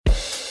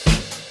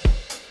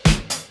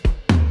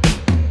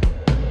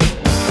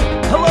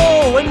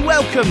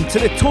Welcome to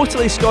the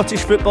Totally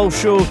Scottish Football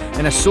Show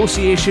in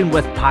association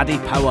with Paddy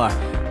Power.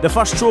 The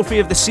first trophy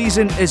of the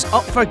season is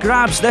up for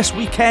grabs this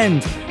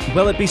weekend.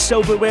 Will it be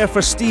silverware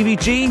for Stevie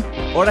G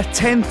or a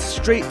 10th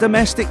straight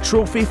domestic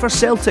trophy for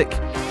Celtic?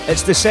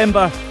 It's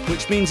December,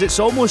 which means it's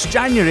almost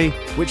January,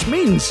 which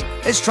means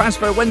it's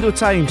transfer window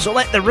time, so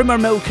let the rumour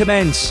mill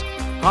commence.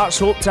 Hearts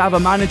hope to have a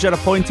manager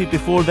appointed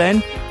before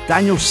then.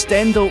 Daniel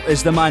Stendel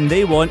is the man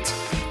they want.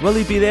 Will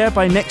he be there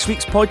by next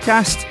week's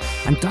podcast?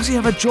 And does he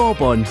have a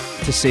job on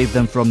to save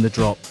them from the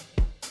drop?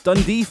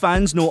 Dundee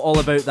fans know all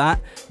about that.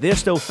 They're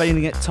still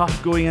finding it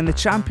tough going in the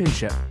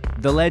Championship.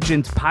 The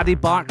legend Paddy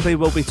Barclay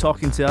will be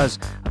talking to us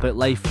about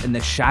life in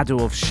the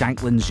shadow of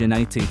Shanklands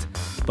United.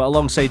 But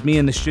alongside me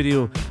in the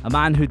studio, a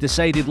man who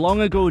decided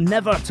long ago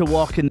never to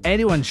walk in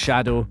anyone's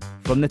shadow,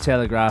 from the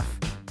Telegraph,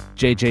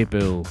 JJ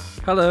Bull.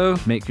 Hello.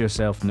 Make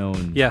yourself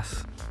known.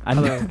 Yes.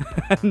 And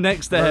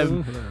next to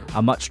him,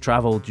 a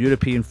much-travelled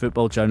European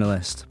football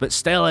journalist, but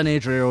still an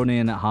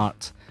Adrionian at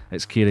heart,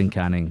 it's Kieran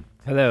Canning.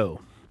 Hello.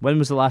 When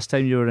was the last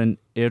time you were in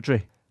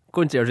Airdrie?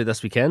 Going to Airdrie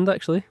this weekend,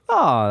 actually.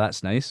 Oh,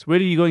 that's nice. Where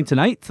are you going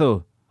tonight,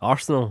 though?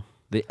 Arsenal.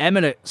 The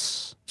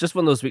Emirates. Just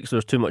one of those weeks where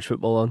there's too much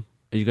football on.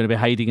 Are you going to be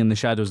hiding in the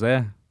shadows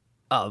there?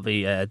 I'll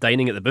be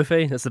dining at the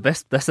buffet. That's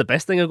the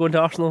best thing of going to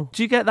Arsenal.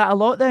 Do you get that a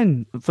lot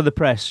then for the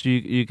press?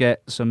 You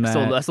get some.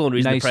 That's the only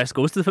reason the press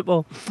goes to the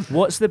football.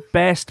 What's the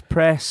best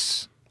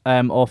press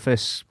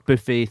office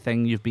buffet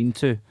thing you've been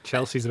to?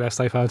 Chelsea's the best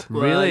I've had.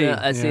 Really?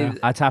 Yeah.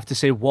 I'd have to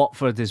say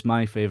Watford is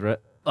my favourite.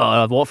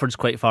 Watford's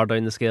quite far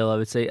down the scale, I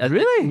would say.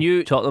 Really?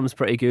 New Tottenham's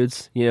pretty good.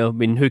 You know, I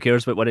mean, who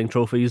cares about winning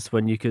trophies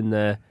when you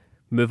can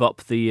move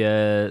up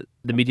the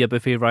media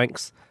buffet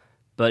ranks?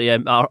 But yeah,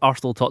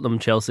 Arsenal, Tottenham,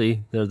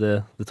 Chelsea, they're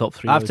the top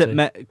three. I have to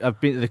admit, I've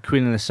been to the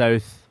Queen of the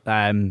South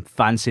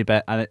fancy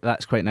bit, and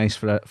that's quite nice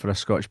for a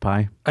Scotch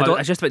pie. I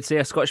was just about to say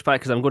a Scotch pie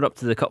because I'm going up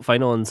to the cup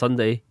final on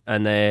Sunday,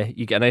 and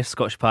you get a nice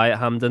Scotch pie at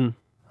Hampden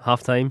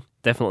half time.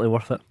 Definitely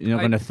worth it. You're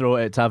not going to throw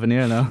it at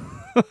Tavernier now.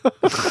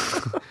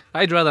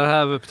 I'd rather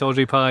have a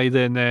Pataudry pie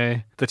than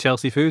the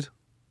Chelsea food,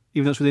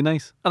 even though it's really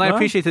nice. And I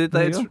appreciate it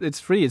that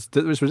it's free. It's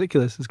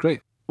ridiculous. It's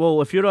great.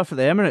 Well, if you're off at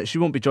the Emirates,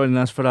 you won't be joining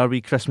us for our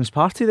wee Christmas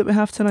party that we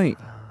have tonight.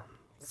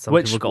 Some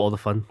people got all the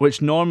fun.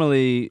 Which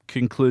normally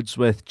concludes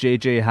with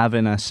JJ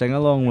having a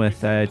sing-along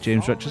with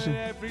James Richardson.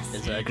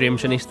 It's a Graham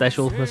Shinney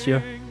special this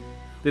year.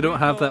 They don't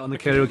have that on the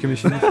karaoke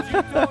machine.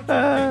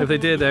 If they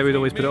did, I would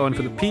always put it on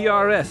for the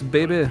PRS,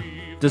 baby.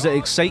 Does it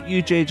excite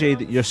you, JJ,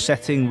 that you're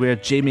sitting where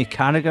Jamie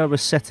Carragher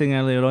was sitting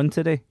earlier on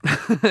today?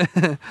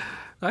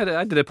 I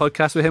did a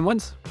podcast with him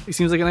once. He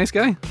seems like a nice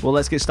guy. Well,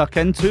 let's get stuck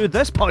into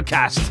this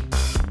podcast.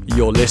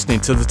 You're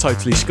listening to the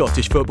Totally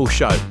Scottish Football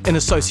Show in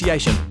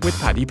association with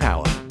Paddy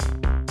Power.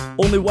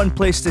 Only one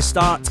place to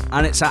start,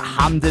 and it's at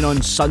Hampden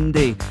on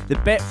Sunday. The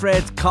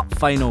Betfred Cup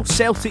final,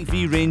 Celtic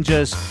v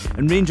Rangers,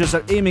 and Rangers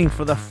are aiming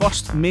for their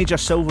first major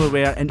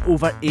silverware in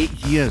over 8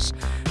 years.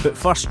 But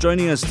first,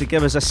 joining us to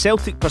give us a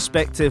Celtic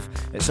perspective,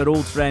 it's our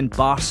old friend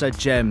Barca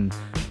Jim.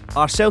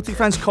 Are Celtic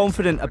fans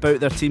confident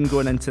about their team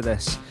going into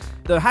this?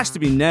 There has to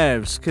be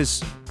nerves,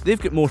 because they've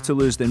got more to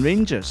lose than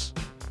Rangers.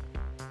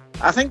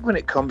 I think when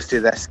it comes to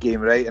this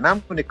game, right, and I'm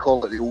going to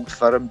call it the Old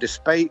Firm,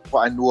 despite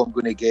what I know I'm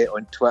going to get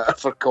on Twitter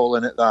for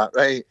calling it that,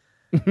 right?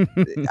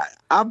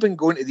 I've been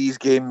going to these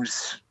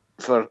games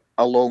for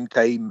a long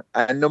time,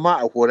 and no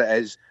matter what it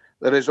is,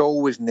 there is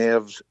always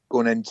nerves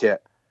going into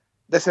it.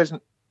 This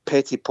isn't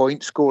petty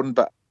point scoring,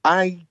 but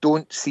I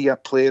don't see a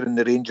player in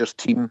the Rangers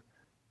team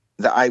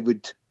that I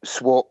would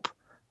swap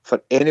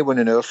for anyone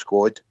in our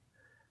squad.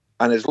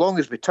 And as long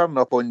as we turn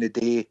up on the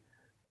day,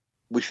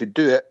 we should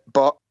do it.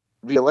 But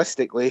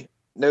realistically,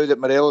 now that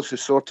Morelos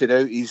has sorted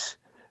out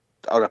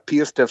or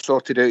appears to have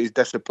sorted out his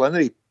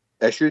disciplinary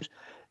issues,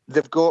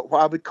 they've got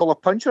what I would call a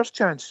puncher's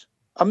chance.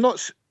 I'm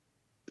not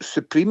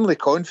supremely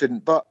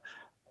confident, but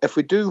if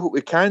we do what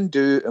we can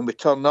do and we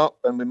turn up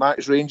and we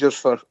match Rangers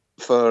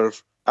for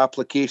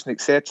application,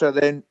 etc.,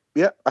 then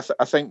yeah,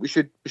 I think we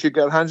should get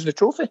our hands on the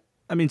trophy.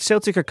 I mean,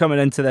 Celtic are coming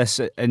into this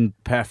in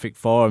perfect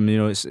form. You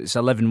know, it's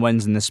 11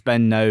 wins in the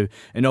spin now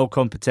in all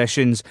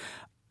competitions.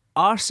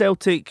 Are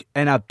Celtic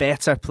in a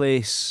better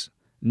place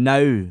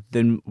now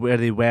than where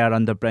they were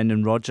under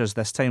Brendan Rodgers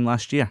this time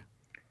last year?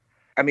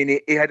 I mean,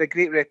 he had a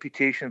great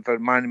reputation for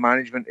man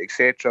management,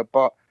 etc.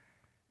 But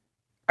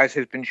as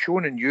has been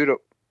shown in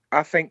Europe,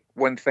 I think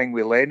one thing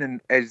with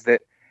Lennon is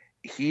that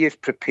he is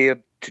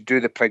prepared to do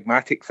the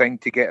pragmatic thing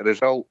to get a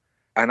result.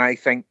 And I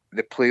think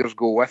the players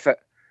go with it.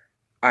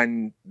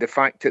 And the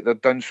fact that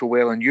they've done so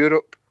well in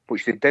Europe,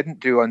 which they didn't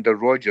do under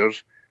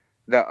Rodgers,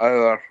 that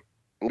our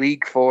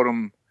league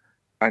form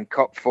and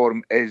cup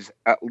form is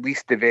at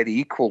least the very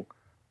equal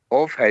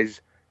of his,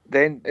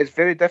 then it's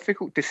very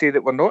difficult to say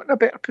that we're not in a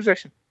better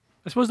position.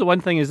 I suppose the one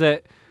thing is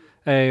that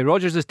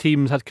Rodgers'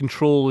 teams had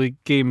control of the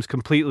games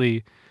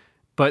completely,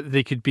 but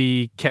they could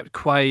be kept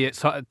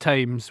quiet at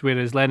times,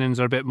 whereas Lennon's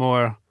are a bit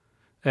more,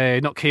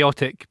 not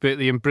chaotic, but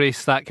they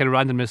embrace that kind of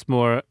randomness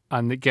more,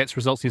 and it gets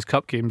results in these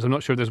cup games. I'm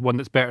not sure there's one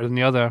that's better than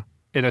the other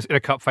in a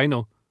cup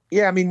final.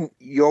 Yeah, I mean,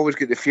 you always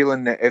get the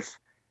feeling that if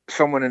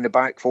someone in the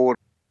back four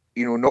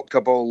knocked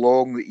a ball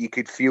long that you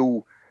could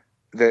feel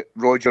that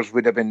Rodgers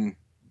would have been,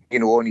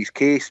 on his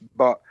case.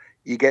 But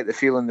you get the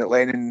feeling that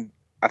Lennon,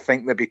 I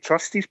think, maybe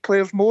trusts his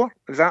players more.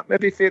 Is that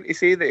maybe fair to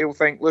say, that he'll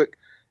think, look,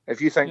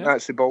 if you think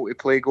that's the ball to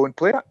play, go and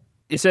play it?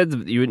 You said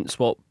that you wouldn't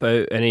swap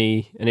out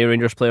any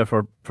Rangers player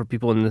for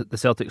people in the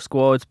Celtic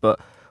squad, but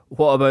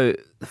what about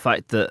the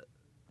fact that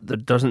there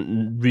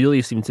doesn't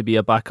really seem to be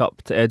a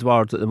backup to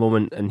Edouard at the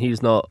moment, and we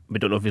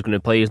don't know if he's going to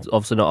play, he's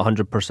obviously not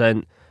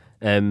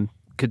 100%.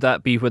 Could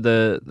that be where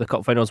the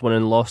Cup Finals won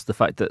and lost, the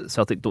fact that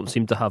Celtic don't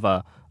seem to have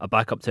a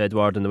backup to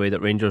Edouard in the way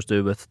that Rangers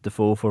do with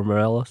Defoe for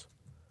Morelos?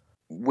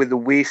 With the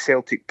way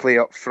Celtic play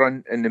up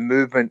front and the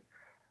movement,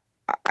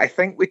 I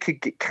think we could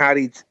get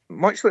carried,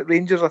 much like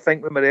Rangers, I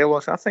think, with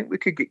Morelos, I think we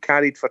could get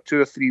carried for 2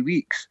 or 3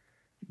 weeks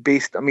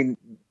like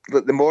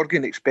the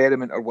Morgan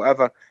experiment or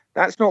whatever,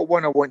 that's not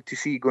one I want to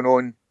see going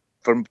on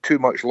for too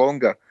much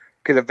longer,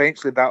 because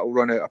eventually that will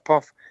run out of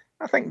puff.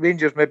 I think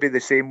Rangers maybe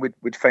the same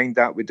would find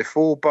that with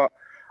Defoe, but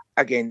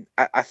again,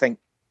 I think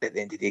at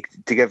the end of the day,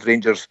 to give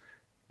Rangers,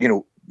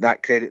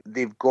 that credit,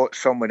 they've got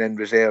someone in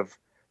reserve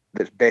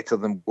that's better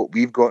than what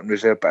we've got in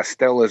reserve, but I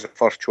still, as a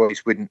first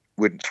choice,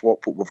 wouldn't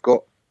swap what we've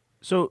got.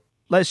 So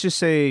let's just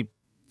say,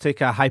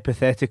 take a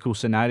hypothetical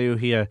scenario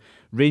here.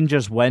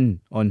 Rangers win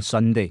on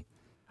Sunday.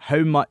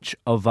 How much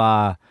of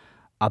a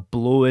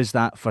blow is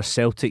that for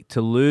Celtic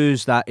to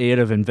lose that air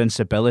of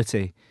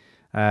invincibility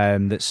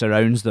that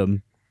surrounds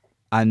them?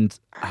 And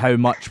how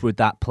much would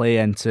that play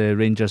into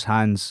Rangers'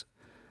 hands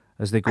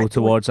as they go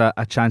towards a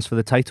chance for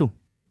the title?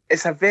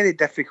 It's a very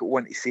difficult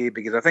one to say,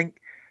 because I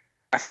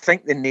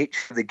think the nature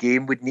of the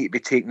game would need to be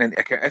taken into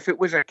account. If it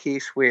was a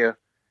case where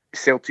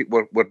Celtic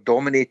were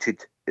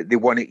dominated, they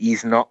want to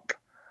easing up,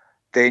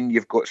 then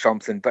you've got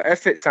something. But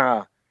if it's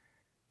a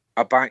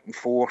back and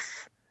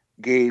forth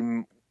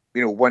game,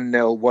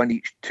 1-0, 1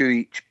 each, 2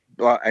 each,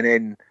 and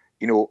then,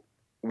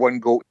 1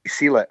 goal to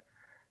seal it,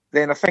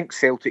 then I think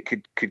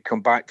Celtic could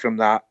come back from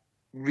that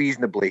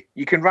reasonably.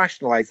 You can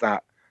rationalise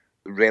that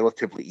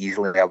relatively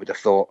easily, I would have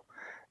thought.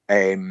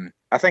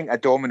 I think a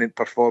dominant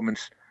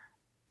performance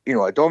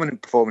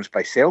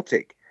by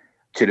Celtic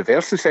to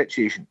reverse the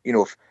situation.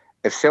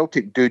 If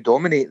Celtic do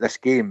dominate this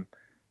game,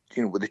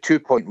 with a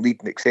 2-point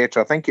lead and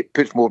etc., I think it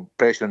puts more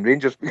pressure on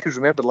Rangers. Because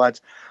remember, lads,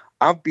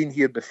 I've been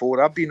here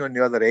before. I've been on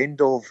the other end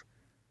of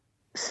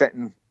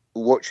sitting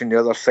watching the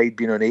other side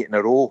being on 8 in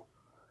a row,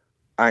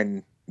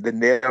 and the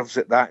nerves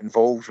that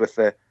involves with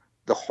the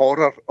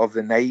horror of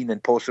the 9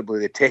 and possibly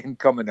the 10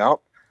 coming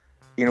up,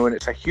 and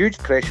it's a huge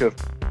pressure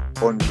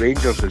on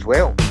Rangers as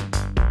well.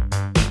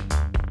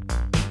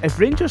 If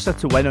Rangers are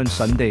to win on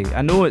Sunday,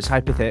 I know it's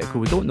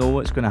hypothetical, we don't know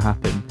what's going to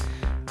happen.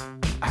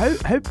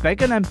 How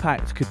big an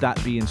impact could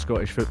that be in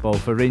Scottish football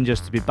for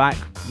Rangers to be back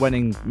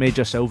winning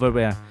major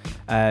silverware,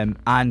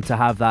 and to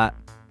have that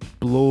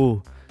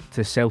blow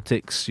to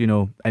Celtic's,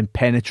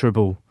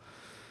 impenetrable?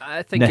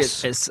 I think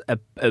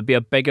it'd be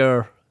a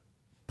bigger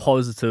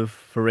positive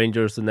for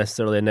Rangers than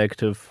necessarily a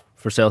negative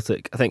for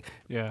Celtic. I think,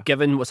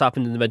 given what's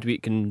happened in the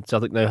midweek, and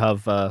Celtic now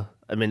have,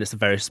 it's a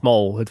very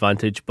small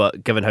advantage,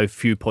 but given how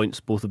few points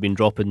both have been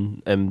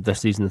dropping this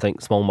season, I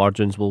think small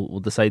margins will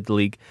decide the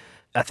league.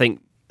 I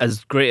think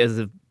as great as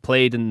they've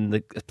played,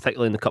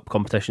 particularly in the cup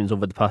competitions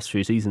over the past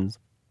few seasons,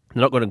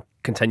 they're not going to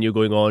continue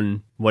going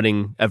on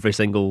winning every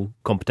single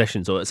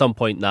competition. So at some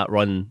point that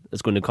run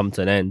is going to come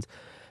to an end.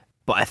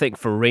 But I think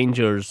for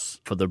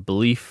Rangers, for their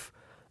belief,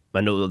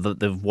 I know that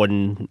they've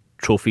won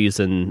trophies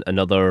in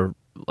other,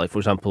 like for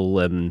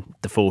example,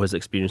 Defoe has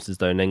experiences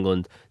down in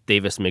England.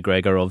 Davis and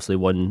McGregor obviously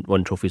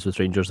won trophies with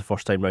Rangers the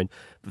first time round.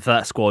 But for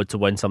that squad to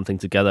win something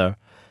together,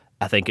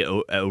 I think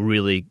it'll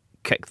really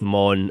kick them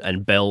on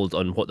and build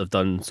on what they've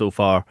done so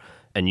far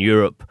in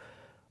Europe.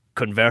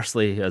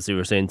 Conversely, as you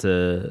were saying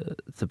to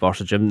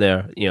Barca Jim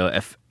there,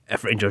 if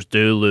Rangers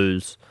do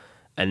lose,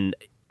 and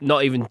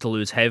not even to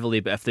lose heavily,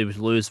 but if they would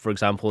lose, for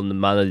example, in the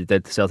manner they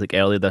did to Celtic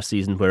earlier this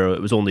season, where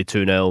it was only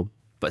 2-0,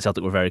 but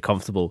Celtic were very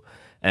comfortable,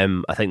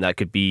 I think that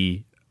could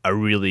be a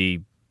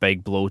really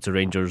big blow to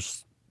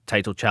Rangers'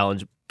 title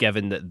challenge,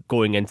 given that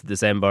going into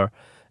December,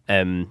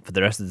 for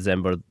the rest of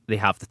December, they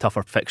have the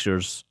tougher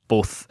fixtures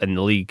both in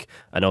the league,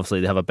 and obviously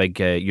they have a big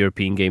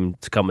European game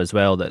to come as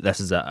well. That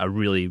this is a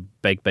really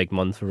big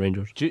month for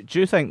Rangers. Do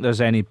you think there's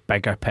any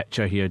bigger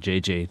picture here,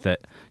 JJ,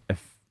 that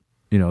if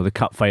the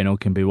cup final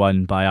can be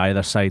won by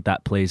either side,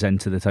 that plays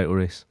into the title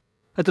race?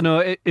 I don't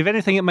know. If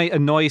anything, it might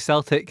annoy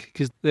Celtic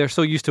because they're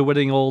so used to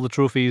winning all the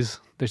trophies.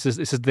 This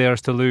is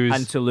theirs to lose.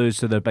 And to lose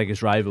to their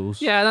biggest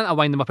rivals. Yeah, that'll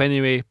wind them up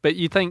anyway. But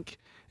you think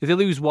if they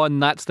lose one,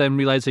 that's them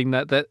realising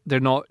that they're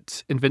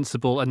not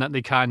invincible and that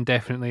they can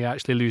definitely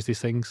actually lose these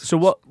things. So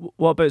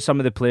what about some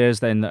of the players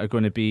then that are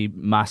going to be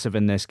massive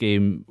in this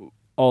game?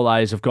 All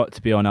eyes have got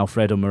to be on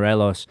Alfredo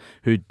Morelos,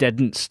 who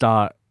didn't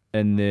start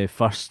in the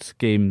first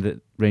game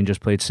that Rangers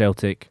played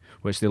Celtic,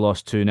 which they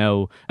lost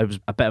 2-0. It was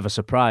a bit of a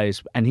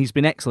surprise, and he's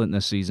been excellent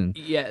this season.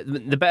 Yeah,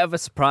 the bit of a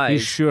surprise...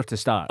 He's sure to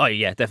start. Oh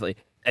yeah, definitely.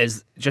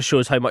 Just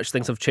shows how much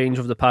things have changed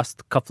over the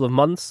past couple of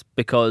months,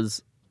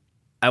 because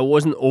I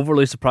wasn't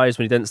overly surprised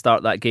when he didn't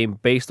start that game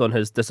based on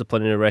his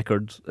disciplinary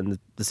record in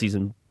the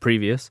season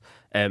previous,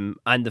 and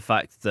the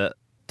fact that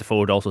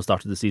Defoe had also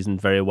started the season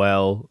very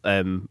well,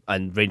 and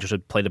Rangers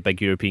had played a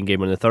big European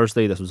game on the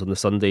Thursday. This was on the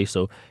Sunday,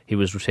 so he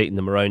was rotating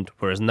them around.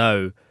 Whereas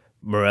now,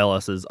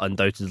 Morelos is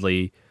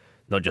undoubtedly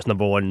not just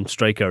number one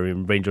striker,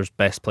 Rangers'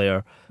 best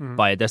player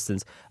by a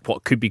distance.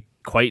 What could be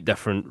quite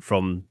different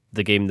from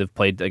the game they've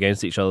played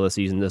against each other this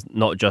season is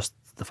not just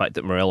the fact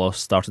that Morelos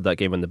started that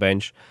game on the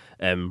bench.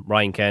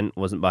 Ryan Kent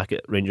wasn't back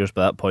at Rangers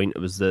by that point. It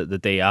was the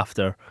day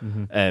after.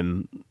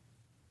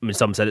 I mean,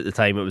 some said at the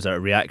time it was a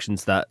reaction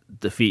to that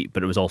defeat,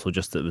 but it was also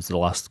just it was the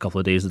last couple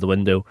of days of the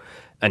window.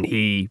 And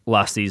he,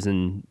 last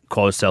season,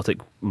 caused Celtic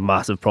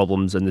massive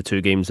problems in the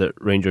 2 games that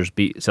Rangers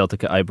beat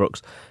Celtic at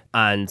Ibrox.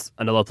 And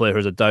another player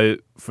who's a doubt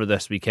for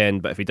this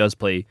weekend, but if he does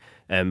play,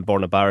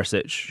 Borna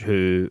Barisic,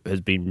 who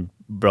has been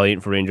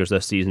brilliant for Rangers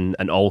this season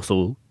and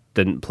also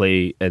didn't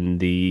play in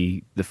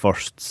the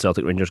first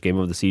Celtic Rangers game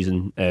of the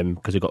season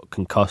because he got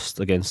concussed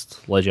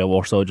against Legia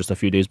Warsaw just a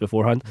few days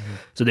beforehand.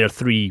 So there are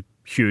 3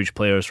 huge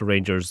players for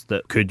Rangers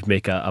that could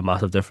make a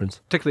massive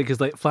difference. Particularly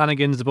because like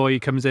Flanagan's the boy who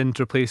comes in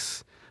to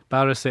replace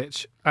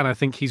Barisic, and I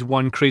think he's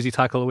one crazy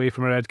tackle away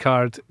from a red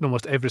card in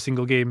almost every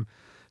single game.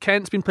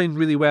 Kent's been playing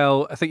really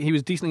well. I think he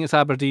was decent against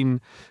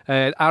Aberdeen.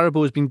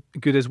 Arabo has been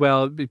good as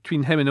well.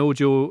 Between him and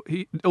Ojo,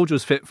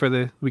 Ojo's fit for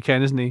the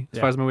weekend, isn't he? As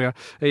far as I'm aware.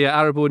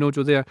 Arabo and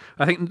Ojo there.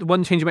 I think the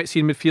one change you might see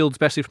in midfield,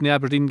 especially from the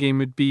Aberdeen game,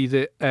 would be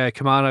that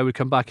Kamara would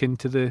come back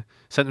into the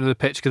centre of the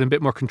pitch, give him a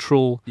bit more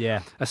control.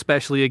 Yeah.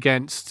 Especially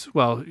against,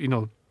 Brown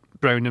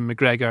and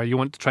McGregor. You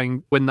want to try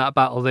and win that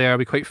battle there,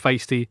 be quite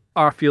feisty.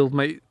 Arfield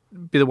might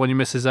be the one who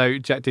misses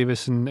out. Jack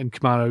Davis and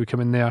Kamara would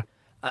come in there.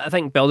 I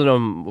think building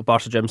on what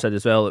Barca Jim said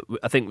as well,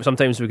 I think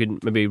sometimes we can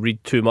maybe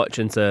read too much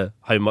into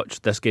how much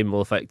this game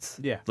will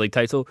affect the league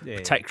title,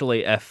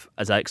 particularly if,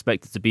 as I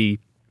expect it to be,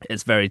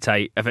 it's very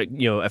tight.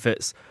 If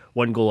it's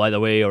 1 goal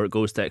either way or it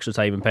goes to extra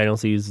time and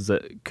penalties, as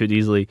it could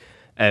easily,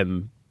 I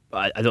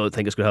don't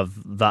think it's going to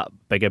have that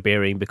big a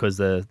bearing because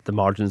the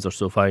margins are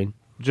so fine.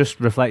 Just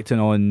reflecting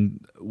on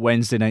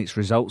Wednesday night's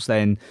results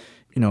then,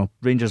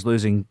 Rangers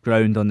losing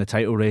ground on the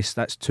title race,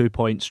 that's 2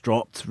 points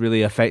dropped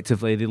really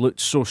effectively. They looked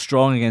so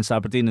strong against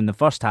Aberdeen in the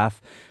first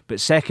half, but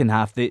second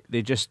half they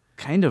just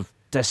kind of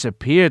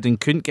disappeared and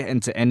couldn't get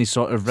into any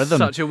sort of rhythm.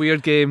 Such a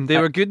weird game. They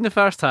were good in the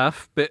first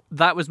half, but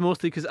that was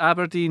mostly because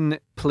Aberdeen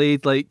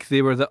played like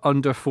they were the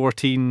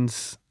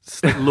under-14s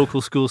local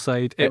school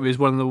side. It was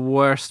one of the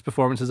worst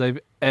performances I've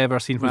ever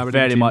seen from Aberdeen.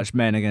 Very much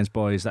men against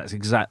boys. That's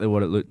exactly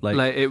what it looked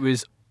like. It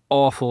was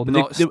awful.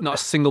 Not a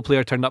single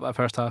player turned up at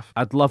first half.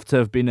 I'd love to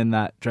have been in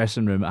that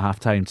dressing room at half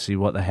time to see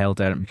what the hell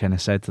Derek McKenna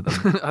said to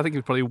them. I think he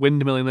was probably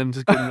windmilling them,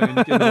 just going around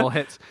getting all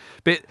hits.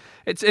 But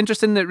it's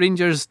interesting that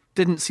Rangers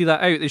didn't see that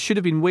out. They should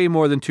have been way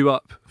more than 2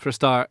 up for a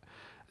start.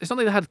 It's not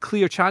like they had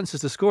clear chances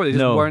to score. They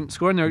just weren't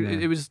scoring there.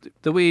 It was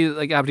the way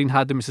Aberdeen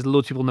had them, just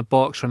loads of people in the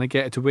box trying to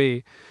get it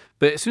away.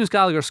 But as soon as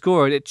Gallagher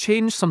scored, it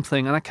changed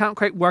something, and I can't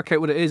quite work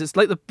out what it is. It's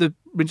like the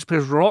Rangers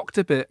players rocked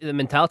a bit. The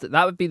mentality,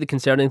 that would be the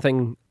concerning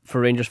thing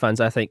for Rangers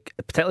fans, I think.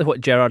 Particularly what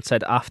Gerrard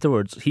said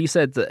afterwards. He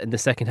said that in the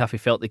second half he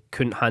felt they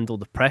couldn't handle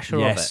the pressure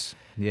of it.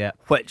 Yeah.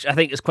 Which I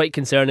think is quite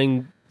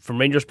concerning from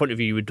Rangers' point of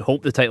view. You would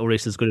hope the title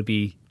race is going to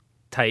be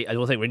tight. I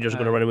don't think Rangers are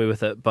going to run away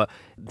with it, but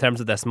in terms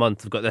of this month,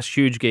 they've got this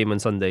huge game on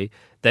Sunday.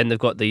 Then they've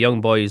got the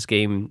Young Boys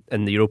game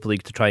in the Europa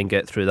League to try and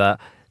get through that.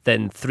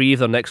 Then 3 of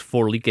their next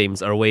 4 league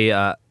games are away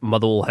at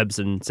Motherwell, Hibs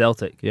and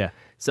Celtic. Yeah.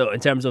 So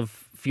in terms of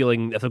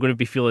feeling, if they're going to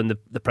be feeling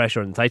the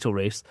pressure in the title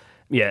race,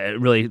 it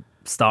really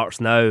starts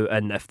now.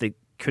 And if they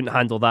couldn't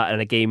handle that in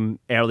a game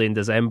early in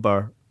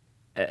December,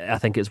 I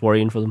think it's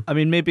worrying for them. I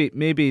mean,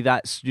 maybe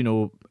that's,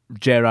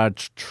 Gerrard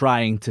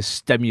trying to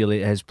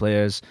stimulate his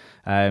players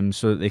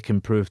so that they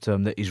can prove to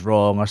him that he's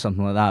wrong or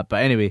something like that.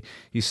 But anyway,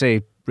 you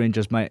say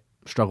Rangers might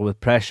struggle with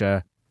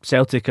pressure.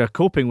 Celtic are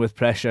coping with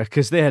pressure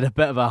because they had a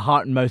bit of a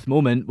heart and mouth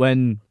moment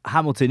when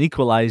Hamilton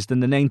equalised in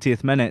the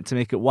 90th minute to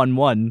make it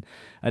 1-1,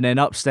 and then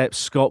up steps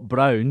Scott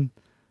Brown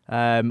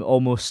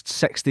almost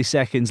 60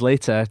 seconds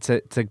later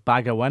to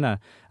bag a winner.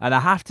 And I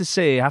have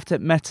to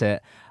admit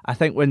it, I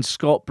think when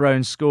Scott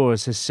Brown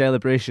scores, his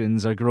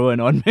celebrations are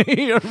growing on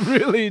me. I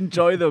really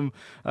enjoy them.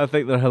 I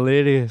think they're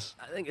hilarious.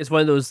 I think it's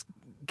one of those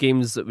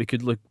games that we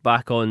could look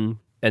back on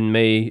in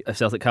May if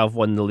Celtic have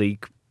won the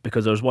league,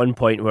 because there was one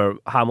point where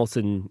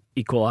Hamilton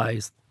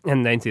equalised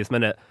in the 90th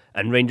minute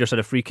and Rangers had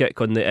a free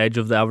kick on the edge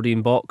of the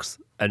Aberdeen box,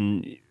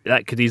 and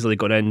that could easily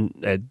gone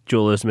in.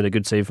 Joe Lewis made a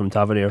good save from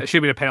Tavernier. It should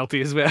have been a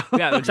penalty as well.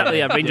 Yeah, exactly.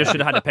 Yeah, Rangers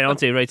should have had a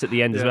penalty right at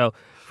the end as well,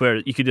 where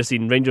you could have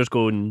seen Rangers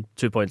going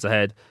 2 points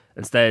ahead.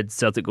 Instead,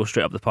 Celtic go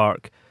straight up the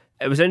park.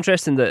 It was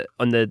interesting that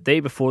on the day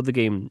before the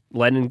game,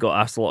 Lennon got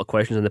asked a lot of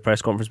questions in the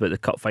press conference about the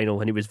cup final,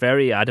 and he was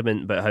very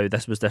adamant about how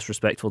this was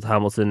disrespectful to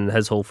Hamilton, and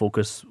his whole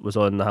focus was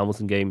on the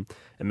Hamilton game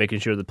and making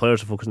sure the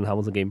players were focused on the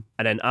Hamilton game.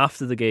 And then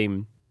after the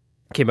game,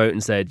 came out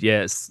and said,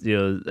 it's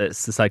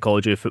the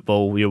psychology of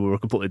football. We were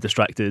completely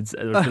distracted.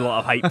 There was a lot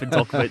of hype and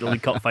talk about the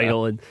League Cup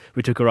final, and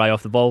we took our eye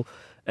off the ball.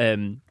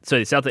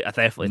 So Celtic, I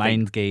definitely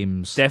mind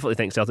games. Definitely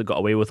think Celtic got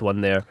away with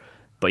one there.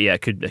 But yeah,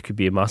 it could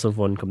be a massive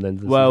one coming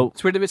into the Well, season.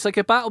 It's weird if it's like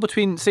a battle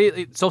between, say,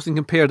 it's often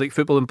compared like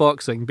football and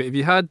boxing, but if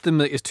you had them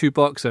like as two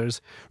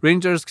boxers,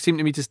 Rangers seem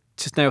to me just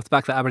now off the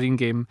back of the Aberdeen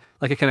game,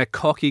 like a kind of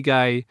cocky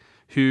guy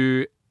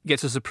who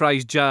gets a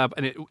surprise jab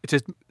and it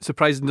just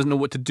surprises and doesn't know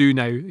what to do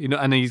now,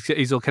 and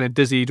he's all kind of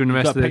dizzy during the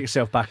rest of the... pick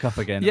yourself back up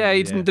again. Yeah,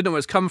 he didn't know where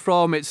it's come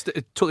from. It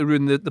totally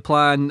ruined the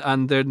plan,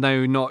 and they're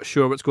now not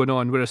sure what's going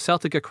on. Whereas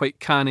Celtic are quite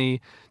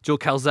canny, Joe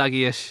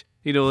Calzaghe-ish.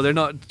 They're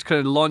not kind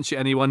of launch at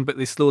anyone, but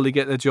they slowly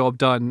get the job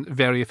done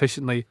very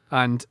efficiently.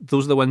 And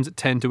those are the ones that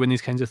tend to win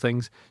these kinds of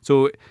things.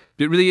 So it'd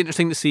be really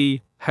interesting to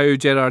see how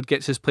Gerrard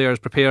gets his players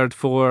prepared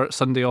for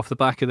Sunday off the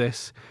back of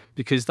this,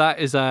 because that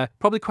is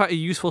probably quite a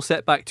useful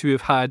setback to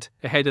have had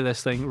ahead of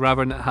this thing,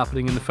 rather than it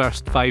happening in the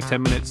first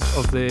 5-10 minutes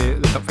of the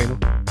cup final.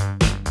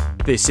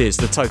 This is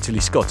the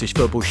Totally Scottish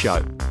Football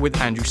Show with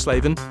Andrew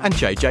Slavin and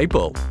JJ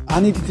Bull. I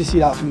needed to see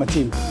that from my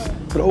team,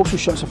 but it also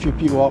shuts a few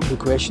people up who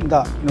questioned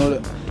that.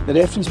 The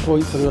reference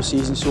point for our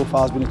season so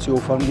far has been the 2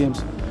 Old Firm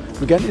games.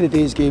 We get into the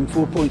day's game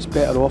 4 points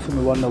better off than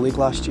we won the league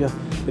last year,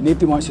 but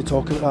nobody wants to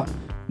talk about that.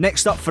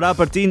 Next up for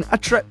Aberdeen, a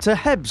trip to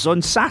Hibs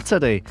on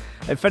Saturday.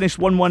 It finished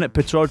 1-1 at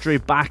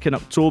Pittodrie back in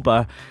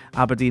October.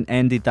 Aberdeen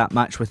ended that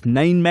match with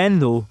 9 men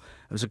though.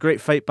 It was a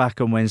great fight back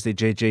on Wednesday,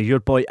 JJ.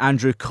 Your boy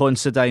Andrew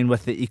Considine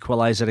with the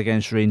equaliser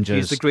against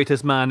Rangers. He's the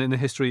greatest man in the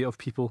history of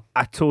people.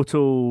 A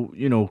total,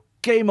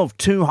 game of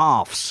two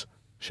halves,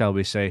 shall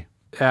we say.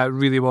 Yeah, it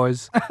really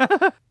was.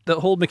 The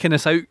whole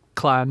McInnes out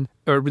clan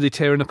are really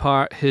tearing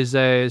apart his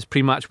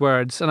pre-match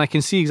words, and I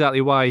can see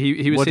exactly why.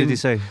 He was. What saying, did he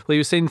say? Well, he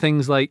was saying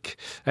things like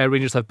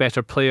Rangers have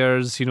better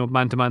players,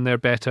 man to man they're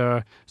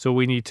better, so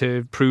we need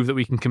to prove that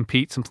we can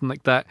compete, something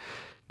like that.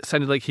 It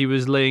sounded like he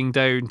was laying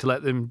down to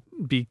let them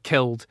be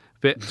killed,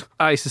 but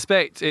I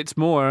suspect it's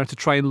more to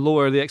try and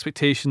lower the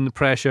expectation, the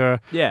pressure,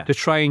 to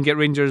try and get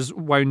Rangers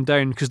wound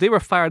down, because they were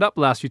fired up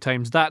the last few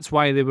times. That's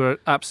why they were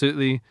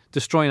absolutely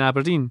destroying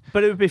Aberdeen.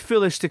 But it would be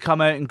foolish to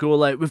come out and go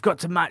like, we've got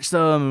to match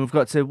them and we've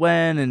got to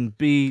win and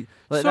be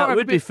like, that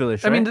would be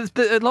foolish, right? I mean,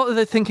 a lot of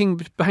the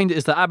thinking behind it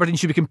is that Aberdeen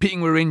should be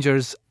competing with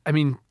Rangers. I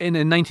mean, in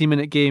a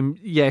 90-minute game,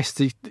 yes,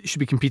 they should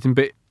be competing,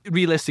 but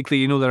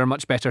realistically, they're a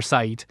much better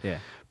side. Yeah.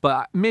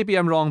 But maybe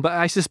I'm wrong, but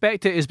I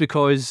suspect it is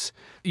because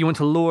you want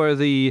to lower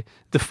the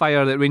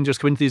fire that Rangers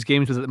come into these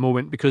games with at the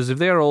moment, because if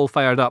they're all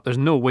fired up, there's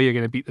no way you're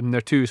going to beat them.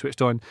 They're too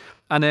switched on.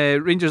 And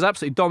Rangers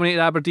absolutely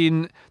dominated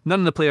Aberdeen.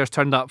 None of the players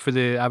turned up for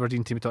the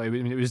Aberdeen team at all. I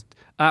mean, it was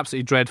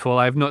absolutely dreadful.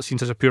 I've not seen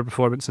such a pure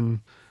performance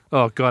in,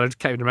 oh God, I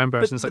can't even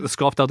remember, since like the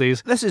Scotland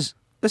days. This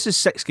is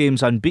 6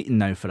 games unbeaten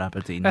now for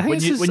Aberdeen. I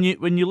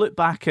think when you look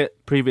back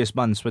at previous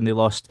months when they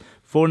lost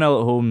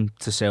 4-0 at home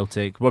to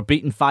Celtic, were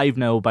beaten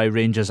 5-0 by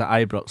Rangers at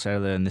Ibrox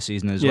earlier in the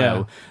season as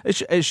well.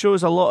 It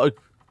shows a lot of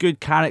good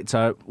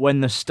character when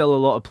there's still a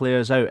lot of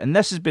players out, and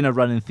this has been a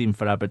running theme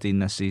for Aberdeen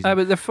this season.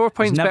 But they're 4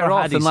 points better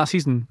off than last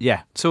season.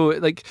 Yeah. So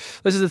this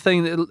is the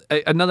thing.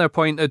 That, another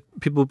point that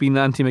people being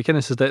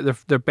anti-McInnes is that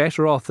they're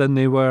better off than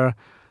they were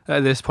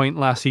at this point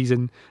last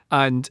season.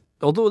 And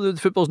although the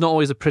football's not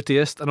always the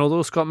prettiest, and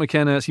although Scott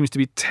McKenna seems to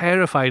be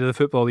terrified of the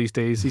football these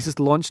days, he's just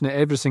launching it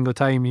every single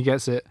time he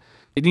gets it.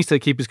 He needs to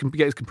get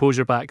his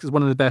composure back. It's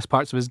one of the best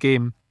parts of his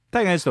game.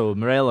 Thing is though,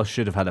 Morelos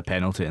should have had a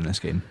penalty in this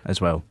game as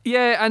well.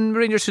 Yeah, and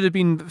Rangers should have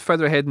been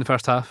further ahead in the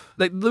first half.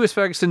 Like Lewis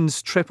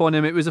Ferguson's trip on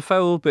him, it was a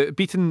foul, but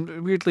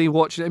Beaton weirdly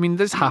watched it. I mean,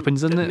 this happens,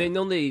 doesn't it? I mean, the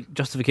only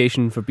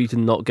justification for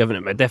Beaton not giving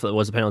it definitely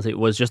was a penalty. It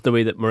was just the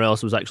way that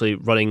Morelos was actually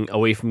running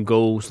away from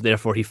goal, so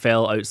therefore he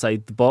fell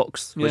outside the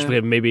box, which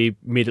maybe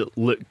made it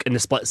look in the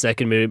split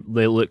second, made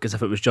it look as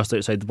if it was just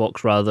outside the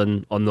box rather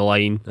than on the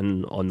line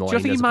and on the line. Do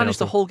you think he managed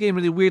the whole game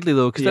really weirdly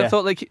though? Because I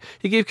thought like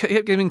he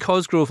kept giving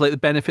Cosgrove like the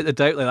benefit of the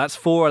doubt, like that's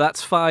 4,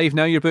 that's 5,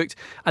 now you're booked,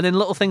 and then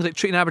little things like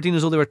treating Aberdeen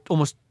as though they were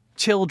almost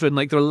children,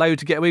 like they're allowed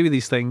to get away with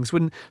these things,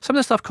 when some of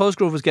the stuff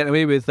Cosgrove was getting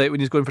away with, like when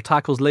he's going for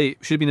tackles late,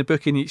 should have been a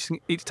booking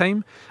each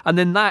time, and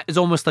then that is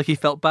almost like he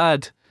felt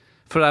bad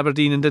for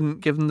Aberdeen and didn't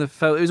give them the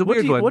foul. It was a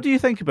weird one. What do you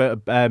think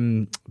about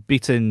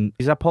Beaton?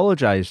 He's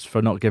apologised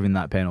for not giving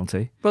that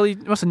penalty. Well, he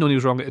must have known he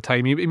was wrong at the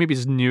time. He maybe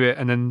just knew it,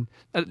 and then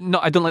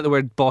I don't like the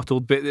word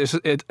bottled, but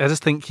I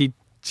just think he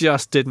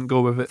just didn't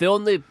go with it. The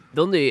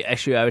only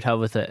issue I would have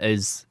with it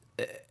is,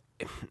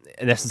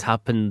 and this has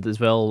happened as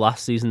well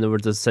last season, there was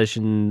a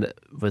decision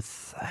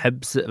with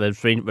Hibs,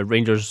 with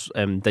Rangers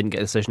didn't get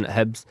a decision at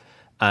Hibs,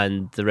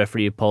 and the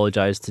referee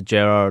apologised to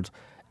Gerrard,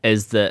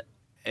 is that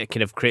it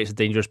kind of creates a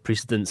dangerous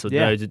precedent. So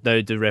now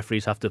do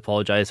referees have to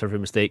apologise for every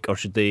mistake, or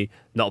should they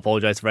not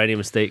apologise for any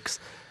mistakes?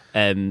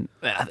 It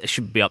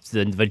should be up to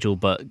the individual,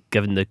 but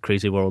given the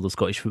crazy world of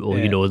Scottish football,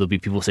 there'll be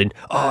people saying,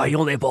 "Oh, he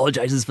only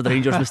apologises for the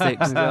Rangers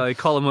mistakes."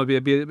 Colin would be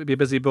a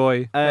busy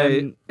boy.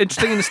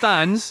 Interesting in the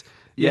stands.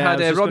 You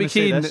had Robbie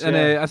Keane and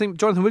I think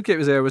Jonathan Woodgate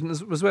was there,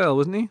 as well,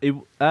 wasn't he?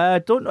 I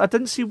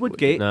didn't see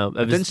Woodgate. No,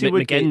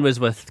 McGinn was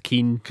with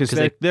Keane because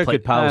they're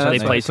good pals. They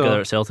played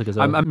together at Celtic as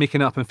well. I'm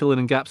making up and filling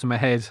in gaps in my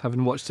head,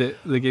 having watched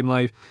the game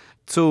live.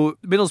 So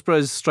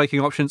Middlesbrough's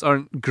striking options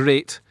aren't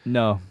great.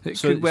 No, it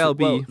could well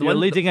be. We're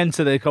leading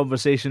into the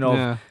conversation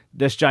of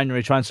this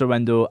January transfer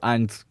window,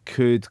 and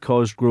could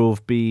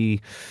Cosgrove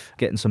be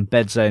getting some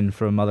bids in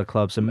from other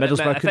clubs? And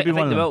Middlesbrough could be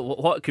one of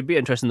them. What could be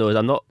interesting though is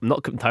I'm not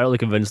entirely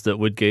convinced that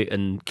Woodgate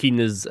and Keane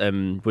is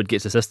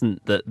Woodgate's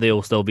assistant, that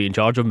they'll still be in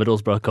charge of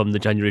Middlesbrough come the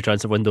January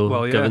transfer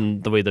window,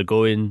 given the way they're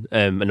going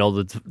and all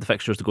the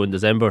fixtures to go in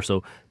December.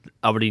 So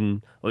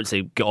Aberdeen, I wouldn't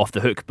say get off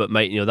the hook, but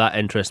might, that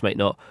interest might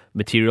not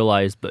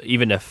materialise. But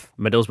even if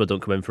Middlesbrough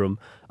don't come in for him,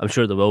 I'm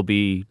sure there will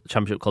be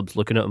Championship clubs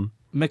looking at him.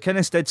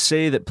 McInnes did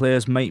say that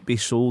players might be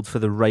sold for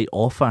the right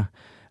offer.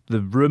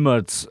 The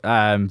rumoured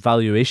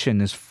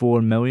valuation is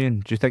 $4 million.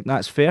 Do you think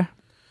that's fair?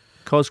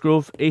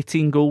 Cosgrove,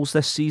 18 goals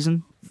this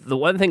season. The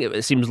one thing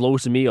it seems low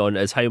to me on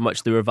is how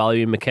much they were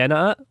valuing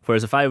McKenna at.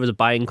 Whereas if I was a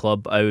buying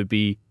club, I would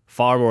be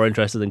far more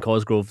interested in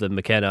Cosgrove than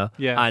McKenna.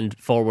 Yeah. And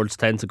forwards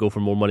tend to go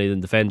for more money than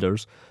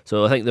defenders.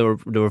 So I think they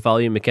were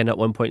valuing McKenna at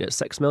one point at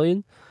 $6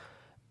 million.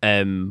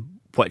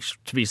 Which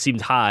to me seemed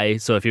high.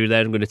 So if you were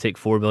then going to take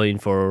 $4 million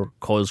for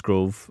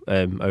Cosgrove,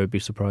 I would be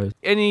surprised.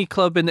 Any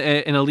club in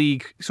a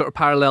league sort of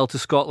parallel to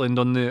Scotland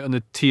on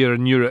the tier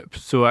in Europe.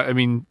 So I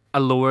mean, a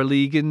lower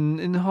league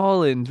in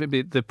Holland,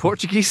 maybe the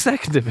Portuguese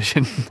second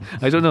division.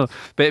 I don't know,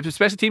 but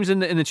especially teams in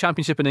the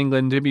Championship in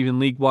England, maybe even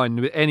League One,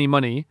 with any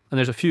money, and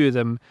there's a few of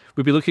them,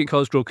 would be looking at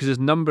Cosgrove because his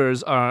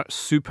numbers are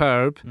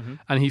superb,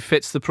 and he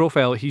fits the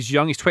profile. He's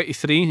young, he's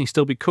 23, and he'll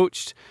still be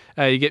coached.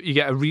 You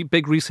get a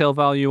big resale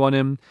value on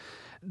him.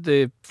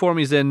 The form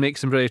he's in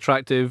makes him very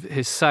attractive.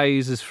 His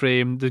size, his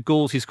frame, the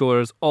goals he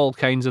scores, all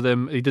kinds of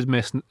them. He did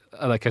miss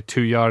like a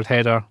 2-yard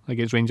header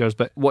against Rangers,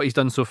 but what he's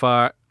done so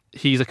far,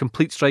 he's a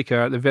complete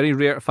striker. They're very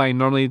rare to find.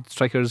 Normally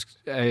strikers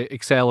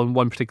excel in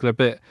one particular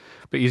bit,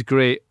 but he's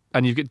great.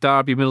 And you've got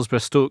Derby,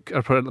 Middlesbrough, Stoke are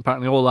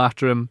apparently all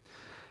after him.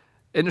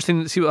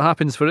 Interesting to see what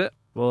happens for it.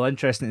 Well,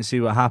 interesting to see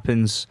what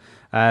happens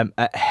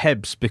at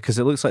Hibs, because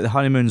it looks like the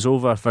honeymoon's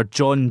over for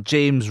John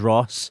James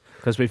Ross,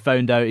 because we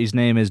found out his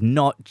name is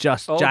not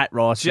just Jack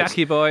Ross.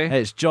 Jackie boy.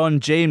 It's John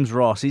James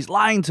Ross. He's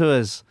lying to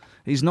us.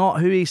 He's not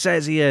who he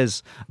says he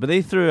is. But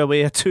they threw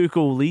away a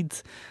 2-goal lead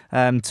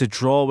to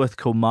draw with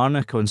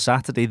Kilmarnock on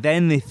Saturday.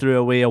 Then they threw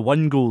away a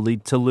 1-goal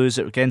lead to lose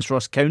it against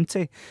Ross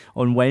County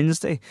on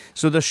Wednesday.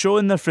 So they're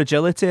showing their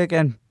fragility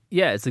again.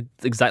 Yeah, it's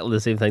exactly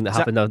the same thing that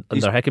happened under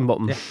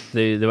Heckingbottom.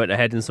 Yeah. They went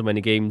ahead in so many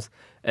games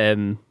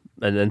and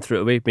then threw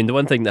it away. I mean, the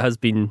one thing that has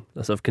been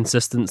sort of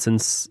consistent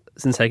since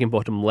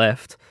Heckingbottom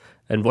left,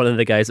 and one of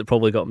the guys that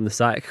probably got him the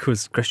sack,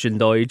 was Christian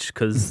Doidge,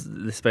 because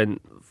they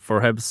spent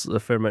for Hibs a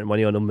fair amount of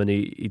money on him, and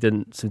he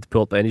didn't seem to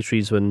pull up any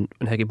trees when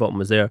Heckingbottom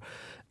was there.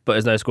 But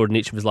has now scored in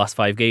each of his last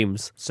 5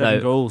 games.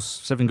 7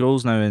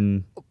 goals now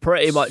in...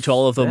 Pretty much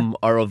all of them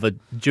are of a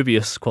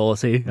dubious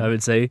quality, I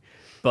would say.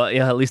 But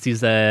yeah, at least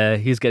he's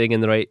getting in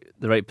the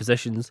right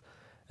positions.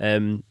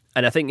 And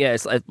I think,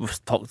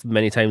 we've talked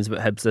many times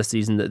about Hibs this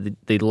season, that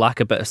they lack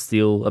a bit of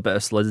steel, a bit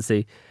of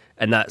solidity.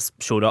 And that's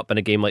showed up in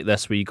a game like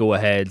this where you go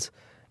ahead.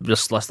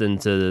 Just listening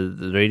to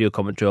the radio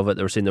commentary of it,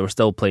 they were saying they were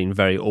still playing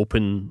very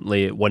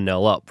openly at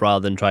 1-0 up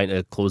rather than trying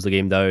to close the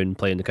game down,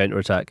 playing the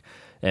counter-attack.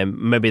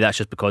 Maybe that's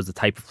just because the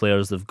type of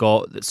players they've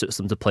got that suits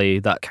them to play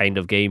that kind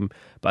of game.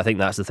 But I think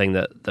that's the thing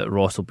that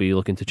Ross will be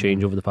looking to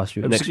change over the past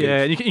few next year.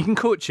 Yeah, you can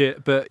coach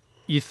it, but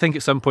you think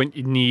at some point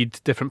you need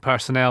different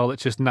personnel that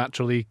just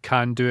naturally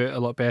can do it a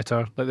lot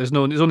better. Like there's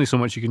only so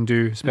much you can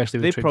do, especially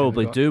with they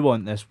probably do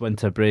want this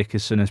winter break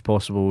as soon as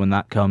possible when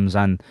that comes,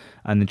 and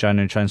the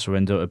January transfer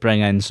window, to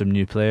bring in some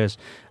new players.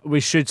 We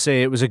should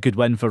say it was a good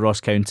win for Ross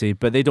County,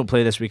 but they don't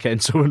play this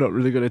weekend, so we're not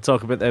really going to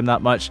talk about them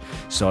that much.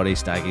 Sorry,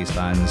 Staggies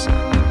fans.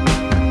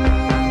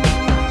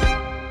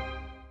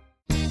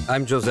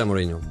 I'm Jose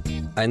Mourinho.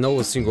 I know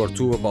a thing or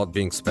two about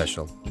being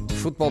special.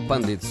 Football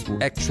pundits who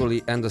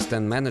actually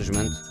understand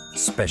management,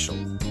 special.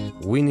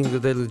 Winning the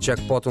daily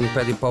jackpot on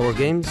Paddy Power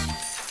games,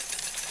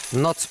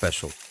 not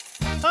special.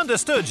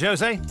 Understood,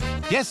 Jose.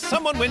 Yes,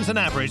 someone wins an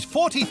average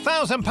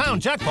 £40,000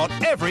 jackpot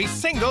every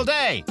single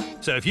day.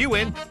 So if you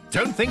win,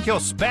 don't think you're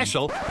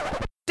special.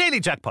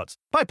 Daily Jackpots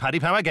by Paddy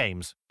Power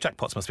Games.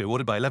 Jackpots must be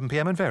awarded by 11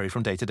 p.m. and vary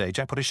from day to day.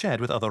 Jackpot is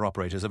shared with other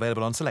operators.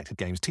 Available on selected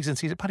games. T's and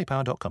C's at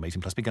paddypower.com.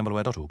 18 plus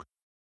BeGambleAware.org.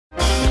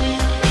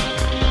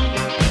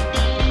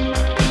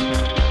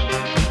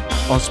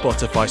 On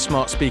Spotify,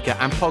 smart speaker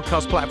and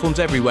podcast platforms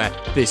everywhere,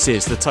 this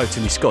is the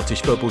Totally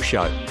Scottish Football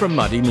Show from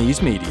Muddy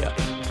Knees Media.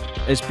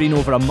 It's been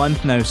over a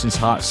month now since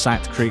Hearts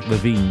sacked Craig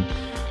Levein.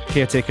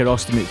 Caretaker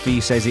Austin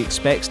McPhee says he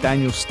expects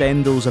Daniel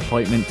Stendel's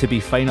appointment to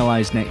be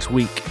finalised next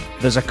week.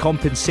 There's a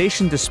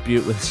compensation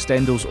dispute with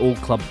Stendel's old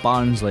club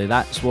Barnsley.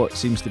 That's what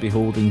seems to be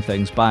holding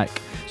things back.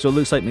 So it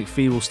looks like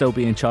McPhee will still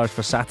be in charge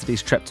for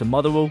Saturday's trip to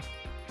Motherwell.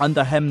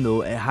 Under him,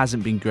 though, it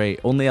hasn't been great.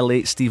 Only a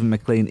late Stephen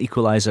McLean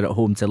equaliser at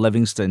home to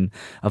Livingston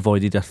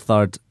avoided a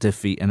third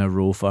defeat in a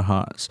row for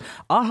Hearts.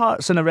 Are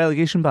Hearts in a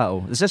relegation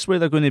battle? Is this where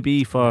they're going to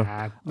be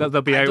for...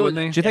 They'll be out, won't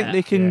they? Do you think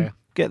they can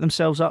get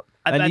themselves up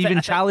and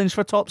even challenge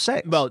for top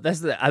 6? Well,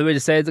 I would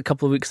have said a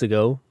couple of weeks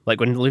ago, like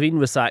when Levein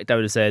was sacked, I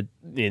would have said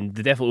they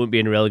definitely won't be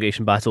in a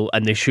relegation battle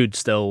and they should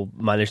still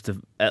manage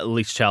to at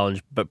least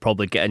challenge, but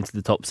probably get into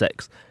the top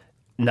 6.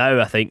 Now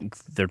I think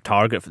their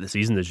target for the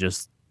season is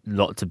just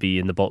not to be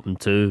in the bottom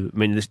two. I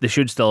mean, they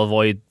should still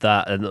avoid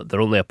that, and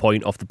they're only a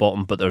point off the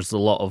bottom, but there's a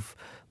lot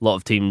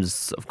of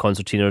teams of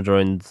concertina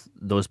around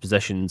those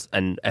positions,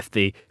 and if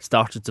they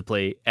started to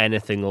play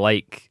anything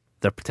like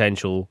their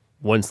potential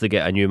once they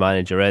get a new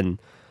manager in,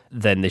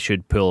 then they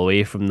should pull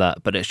away from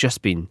that. But it's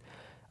just been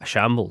a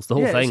shambles, the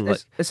whole thing.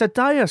 It's a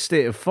dire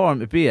state of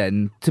form to be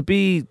in, to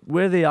be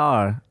where they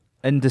are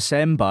in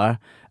December,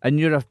 and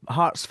you're a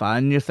Hearts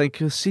fan, you're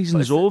thinking the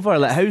season's over.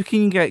 Like, how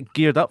can you get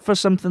geared up for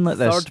something like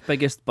this? Third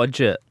biggest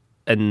budget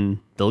in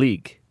the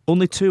league.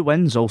 Only 2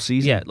 wins all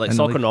season. Yeah, like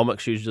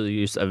Soccernomics usually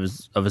used. I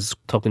was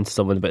talking to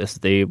someone about this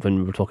today when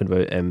we were talking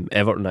about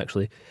Everton,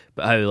 actually,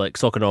 but how like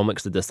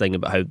Soccernomics did this thing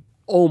about how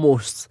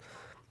almost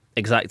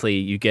exactly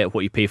you get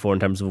what you pay for in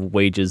terms of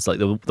wages. Like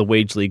the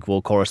wage league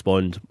will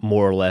correspond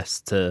more or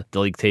less to the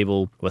league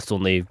table, with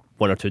only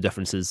 1 or 2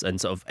 differences, and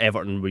sort of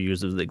Everton were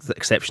used as the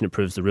exception that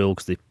proves the rule,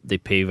 because they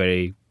pay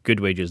very good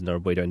wages and they're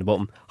way down the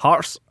bottom.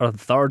 Hearts are the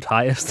 3rd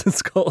highest in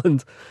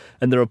Scotland,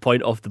 and they're a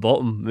point off the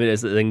bottom. I mean,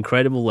 it's an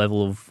incredible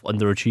level of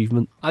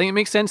underachievement. I think it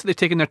makes sense that they've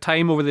taken their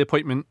time over the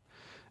appointment.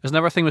 There's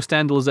another thing with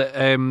Stendhal is that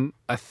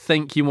I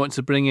think he wants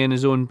to bring in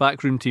his own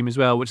backroom team as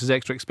well, which is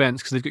extra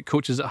expense, because they've got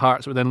coaches at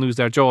Hearts who then lose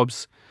their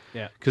jobs.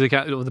 Yeah, because they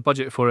can't have the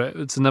budget for it.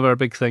 It's another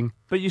big thing.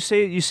 But you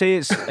say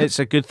it's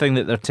a good thing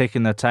that they're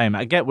taking their time.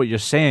 I get what you're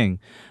saying,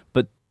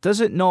 but does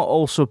it not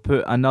also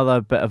put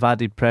another bit of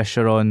added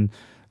pressure on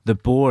the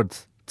board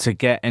to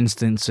get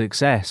instant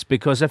success?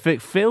 Because if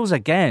it fails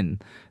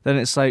again, then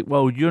it's like,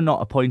 well, you're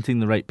not appointing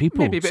the right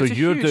people, so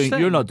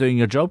you're not doing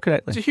your job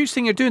correctly. It's a huge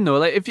thing you're doing, though.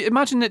 Like, if you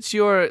imagine it's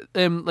your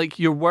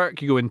your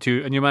work you go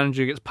into, and your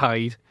manager gets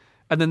pied,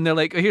 and then they're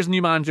like, oh, here's a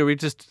new manager, we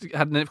just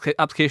had an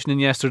application in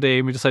yesterday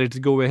and we decided to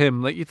go with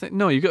him. Like, you think,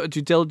 no, you've got to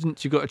do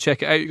diligence, you've got to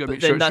check it out, you've got to make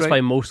sure it's that's right.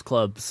 why most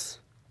clubs,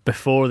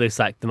 before they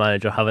sack the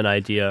manager, have an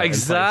idea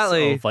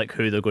exactly of like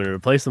who they're going to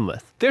replace them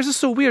with. Theirs is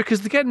so weird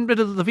because they're getting rid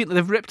of Levine.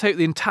 They've ripped out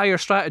the entire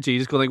strategy,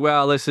 just going like,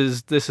 well, this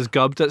is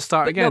gubbed, let's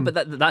start again. No,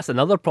 but that's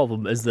another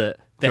problem, is that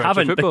they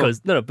haven't,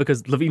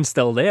 because Levine's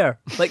still there.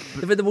 Like,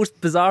 they've had the most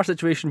bizarre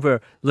situation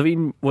where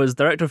Levine was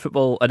director of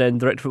football and then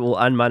director of football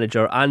and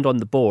manager and on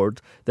the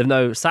board. They've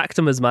now sacked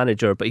him as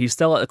manager, but he's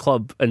still at the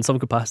club in some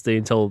capacity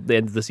until the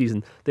end of the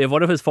season. They have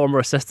one of his former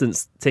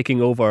assistants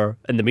taking over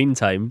in the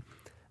meantime.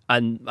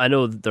 And I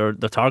know they're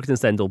targeting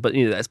Stendhal, but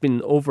it's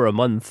been over a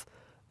month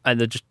and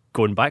they're just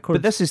going backwards.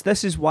 But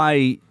this is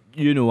why,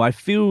 I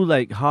feel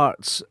like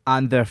Hearts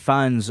and their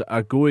fans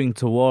are going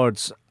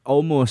towards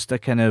almost a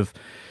kind of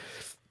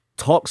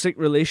toxic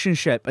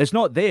relationship. It's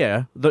not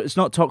there, it's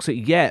not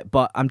toxic yet,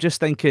 but I'm just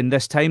thinking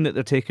this time that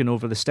they're taking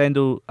over the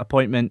Stendhal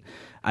appointment,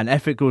 and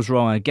if it goes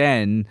wrong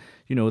again,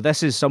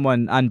 this is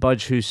someone, Anne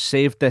Budge, who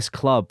saved this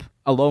club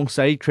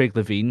alongside Craig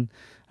Levein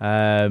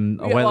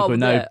a while ago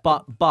now.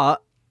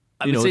 But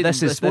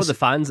it's more the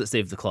fans that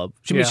saved the club.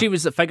 She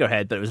was a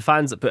figurehead, but it was the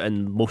fans that put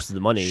in most of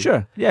the money.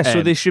 Sure, yeah.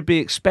 So they should be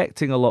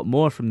expecting a lot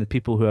more from the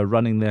people who are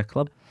running their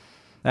club.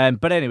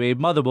 But anyway,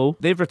 Motherwell,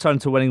 they've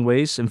returned to winning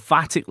ways,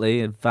 emphatically,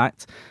 in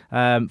fact.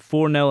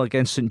 4-0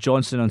 against St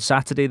Johnstone on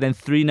Saturday, then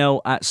 3-0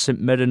 at St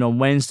Mirren on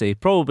Wednesday.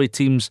 Probably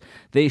teams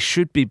they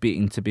should be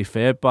beating, to be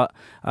fair, but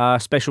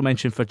special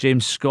mention for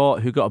James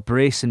Scott, who got a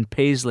brace in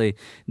Paisley,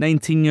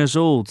 19 years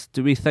old.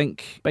 Do we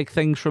think big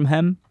things from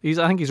him? I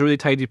think he's a really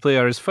tidy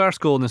player. His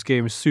first goal in this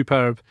game is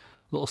superb.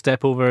 Little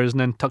step overs and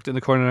then tucked it in the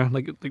corner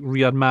like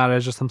Riyad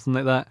Mahrez or something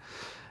like that.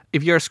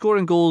 If you're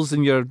scoring goals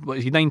and you're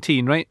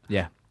 19, right?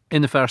 Yeah.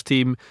 In the first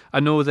team.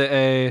 I know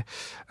that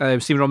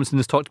Stephen Robinson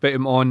has talked about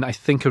him on, I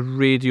think, a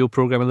radio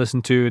programme I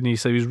listened to, and he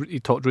said he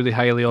talked really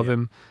highly of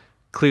him.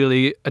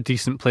 Clearly a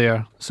decent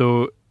player.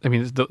 So, I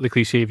mean, it's the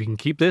cliche, if you can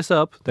keep this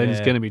up, then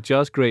he's going to be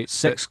just great.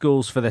 6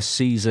 goals for this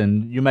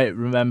season. You might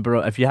remember,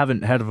 if you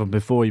haven't heard of him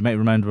before, you might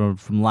remember him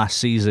from last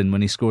season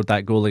when he scored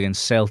that goal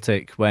against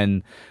Celtic,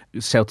 when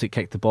Celtic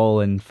kicked the ball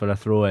in for a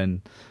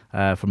throw-in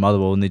from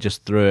Motherwell, and they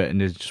just threw it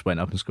and they just went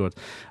up and scored.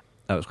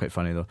 That was quite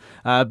funny, though.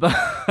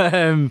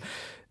 But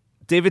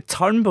David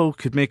Turnbull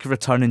could make a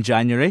return in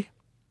January.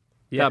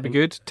 Yeah, that'd be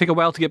good. Take a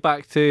while to get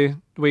back to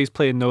the way he's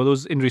playing, though.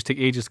 Those injuries take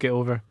ages to get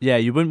over. Yeah,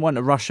 you wouldn't want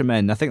to rush him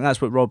in. I think that's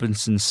what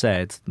Robinson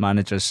said. The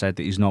manager said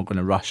that he's not going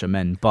to rush him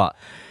in. But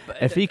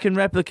if he can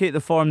replicate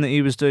the form that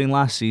he was doing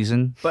last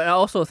season... But I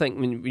also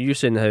think, you're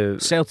saying how...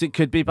 Celtic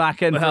could be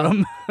back in for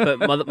him.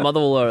 But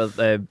Motherwell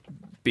are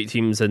beat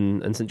teams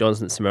in St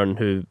Johnstone and St Mirren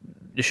who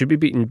should be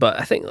beaten, but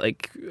I think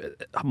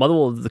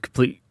Motherwell are the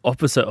complete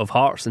opposite of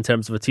Hearts in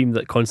terms of a team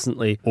that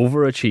constantly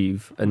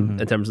overachieve in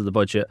terms of the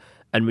budget.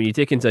 And when you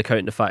take into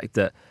account the fact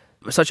that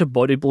it was such a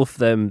body blow for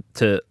them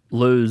to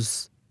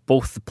lose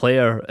both the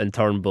player in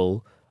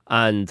Turnbull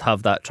and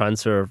have that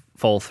transfer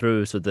fall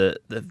through, so the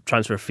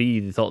transfer fee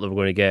they thought they were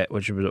going to get,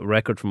 which was a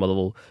record for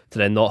Motherwell, to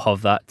then not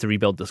have that to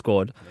rebuild the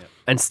squad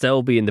and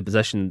still be in the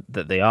position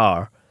that they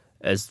are,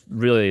 is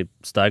really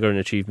staggering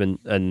achievement.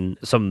 And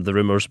some of the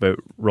rumours about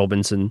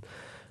Robinson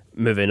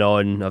moving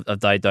on have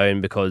died down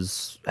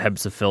because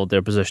Hibs have filled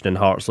their position and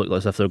Hearts look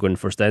as if they're going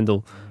for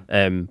Stendhal.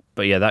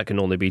 But yeah, that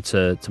can only be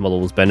to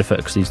Motherwell's benefit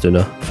because he's doing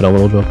a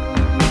phenomenal job.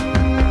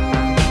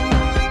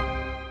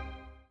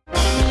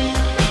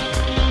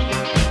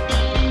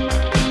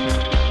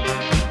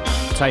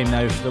 time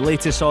now for the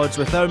latest odds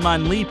with our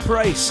man Lee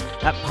Price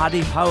at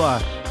Paddy Power.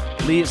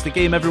 Lee, it's the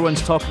game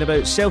everyone's talking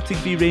about. Celtic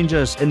v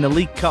Rangers in the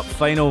League Cup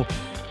final.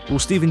 Will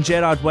Steven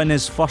Gerrard win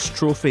his first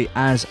trophy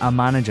as a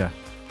manager?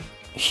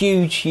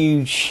 Huge,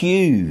 huge,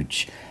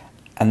 huge.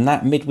 And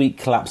that midweek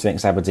collapse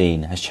against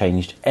Aberdeen has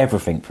changed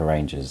everything for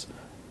Rangers,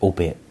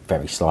 albeit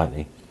very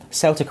slightly.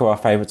 Celtic are our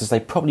favourites, as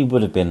they probably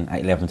would have been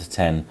at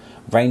 11-10.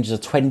 Rangers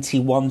are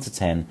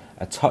 21-10,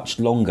 a touch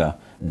longer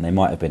than they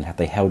might have been had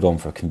they held on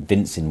for a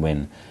convincing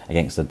win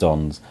against the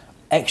Dons.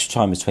 Extra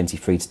time is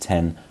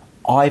 23-10.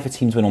 Either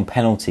team's win on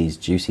penalties,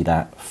 juicy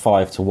that,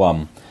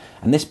 5-1.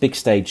 And this big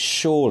stage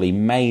surely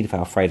made for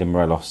Alfredo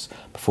Morelos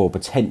before a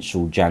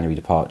potential January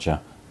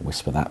departure.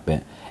 Whisper that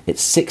bit.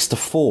 It's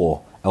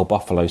 6-4 El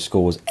Buffalo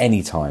scores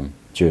any time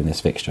during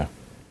this fixture.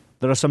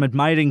 There are some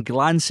admiring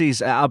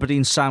glances at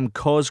Aberdeen's Sam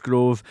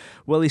Cosgrove.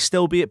 Will he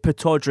still be at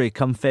Pittodrie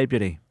come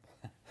February?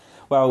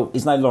 Well,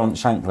 he's no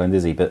Lawrence Shankland,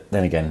 is he? But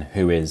then again,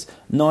 who is?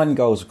 9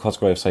 goals for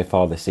Cosgrove so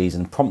far this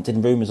season,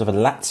 prompted rumours of a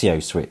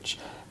Lazio switch.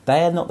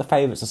 They are not the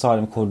favourites to sign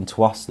him according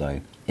to us,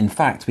 though. In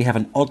fact, we have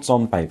an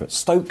odds-on favourite,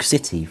 Stoke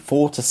City,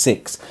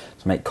 4-6,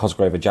 to make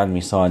Cosgrove a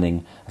January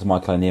signing as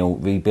Michael O'Neill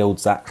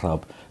rebuilds that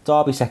club.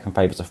 Derby second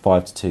favourites are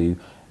 5-2,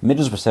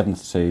 Middlesbrough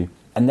 7-2,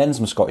 and then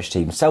some Scottish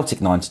teams, Celtic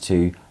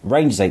 9-2,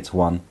 Rangers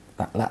 8-1,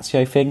 that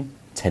Lazio thing,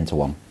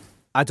 10-1.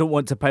 I don't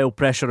want to pile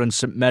pressure on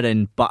St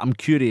Mirren, but I'm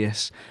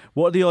curious,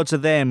 what are the odds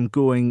of them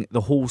going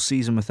the whole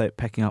season without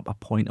picking up a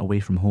point away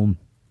from home?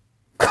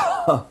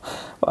 Well,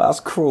 that's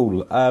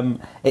cruel.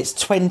 It's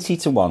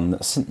 20-1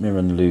 that St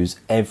Mirren lose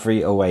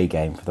every away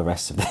game for the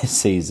rest of this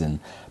season.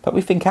 But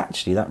we think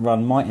actually that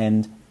run might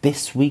end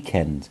this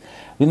weekend.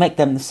 We make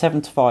them the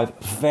 7-5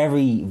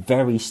 very,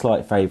 very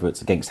slight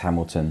favourites against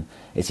Hamilton.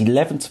 It's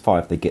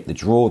 11-5 they get the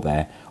draw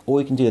there.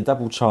 Or you can do a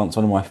double chance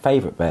on one of my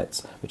favourite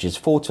bets, which is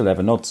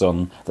 4-11 odds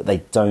on that they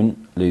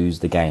don't lose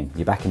the game.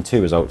 You're backing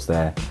 2 results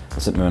there.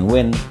 The St Mirren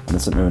win and the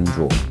St Mirren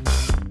draw.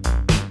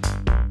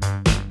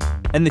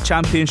 In the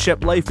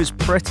Championship, life is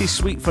pretty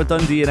sweet for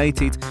Dundee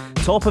United.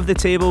 Top of the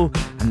table,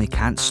 and they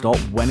can't stop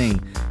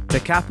winning. To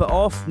cap it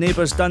off,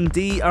 neighbours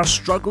Dundee are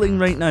struggling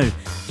right now.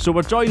 So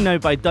we're joined now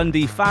by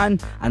Dundee fan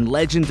and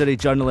legendary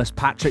journalist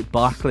Patrick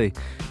Barclay.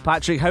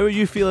 Patrick, how are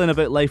you feeling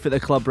about life at the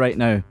club right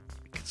now?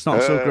 It's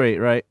not so great,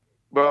 right?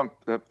 Well,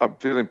 I'm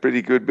feeling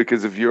pretty good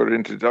because of your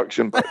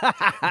introduction. But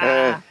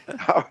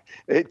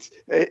it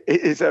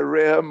is a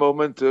rare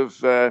moment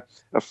of a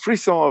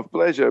frisson of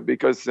pleasure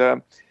because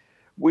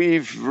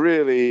we've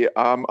really,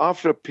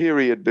 after a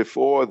period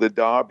before the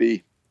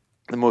derby,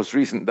 the most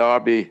recent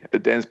derby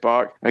at Dens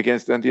Park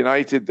against Dundee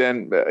United,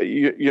 then,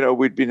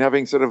 we'd been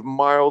having sort of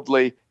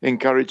mildly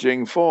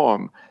encouraging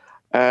form.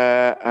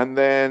 And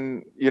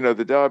then,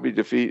 the derby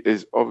defeat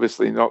has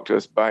obviously knocked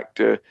us back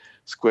to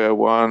square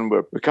one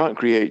where we can't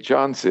create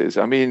chances.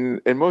 I mean,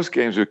 in most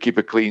games we keep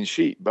a clean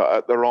sheet, but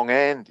at the wrong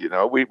end,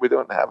 we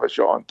don't have a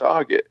shot on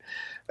target.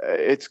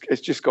 It's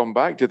just gone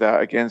back to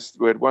that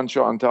we had one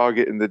shot on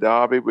target in the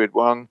derby, we had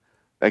one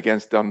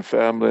against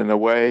Dunfermline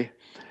away.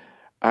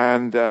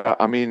 And,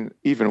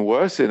 even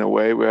worse in a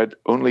way, we had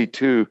only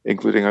 2,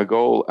 including a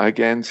goal,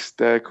 against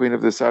Queen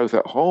of the South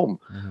at home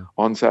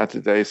on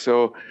Saturday.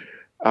 So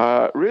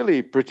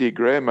really pretty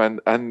grim and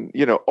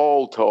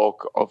all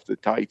talk of the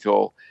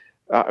title.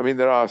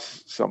 There are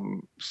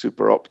some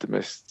super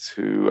optimists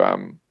who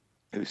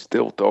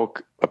still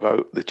talk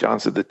about the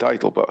chance of the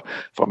title. But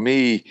for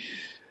me,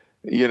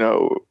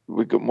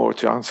 we've got more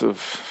chance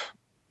of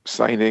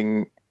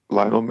signing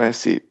Lionel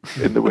Messi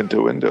in the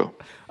winter window.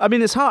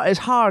 It's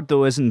hard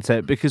though, isn't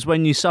it? Because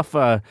when you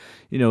suffer,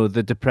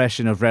 the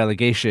depression of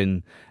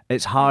relegation,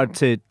 it's hard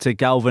to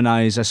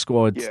galvanise a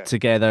squad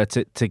together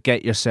to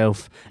get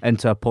yourself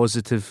into a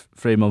positive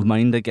frame of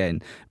mind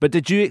again. But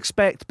did you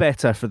expect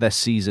better for this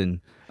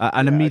season?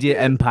 An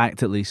immediate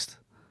impact, at least?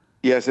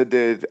 Yes, I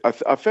did.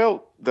 I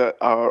felt that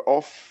our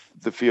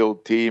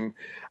off-the-field team,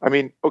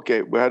 we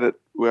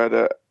had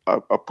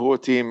a poor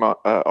team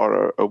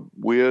or a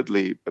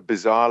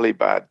bizarrely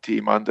bad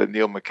team under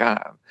Neil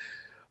McCann,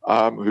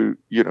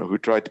 who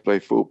tried to play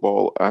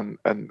football and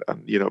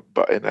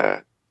but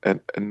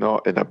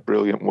not in a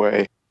brilliant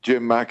way.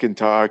 Jim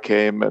McIntyre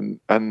came and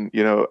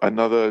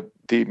another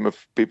team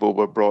of people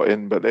were brought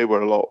in, but they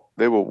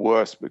were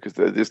worse because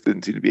there just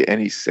didn't seem to be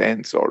any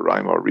sense or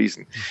rhyme or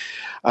reason.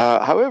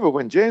 However,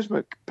 when James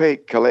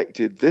McPake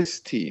collected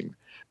this team,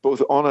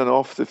 both on and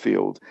off the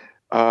field,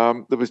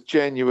 there was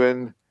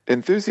genuine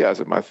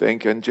enthusiasm, I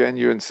think, and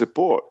genuine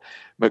support.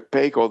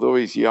 McPake, although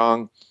he's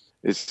young,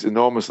 is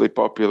enormously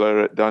popular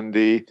at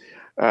Dundee,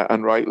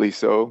 and rightly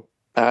so.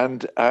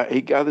 And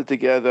he gathered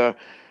together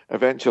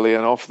eventually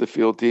an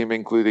off-the-field team,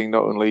 including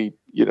not only,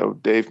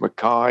 Dave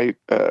Mackay,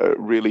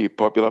 really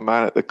popular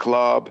man at the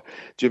club,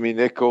 Jimmy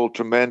Nicholl,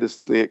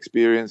 tremendously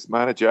experienced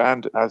manager,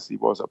 and as he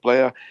was a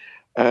player,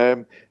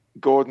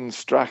 Gordon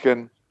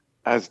Strachan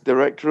as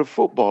director of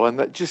football. And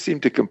that just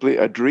seemed to complete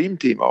a dream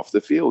team off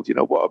the field.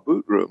 What a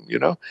boot room,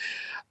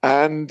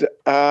 And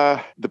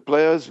the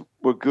players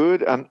were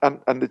good, and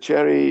the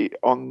cherry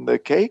on the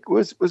cake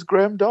was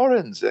Graham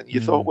Dorrans. And you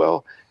thought,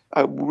 well,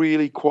 a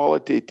really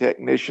quality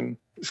technician,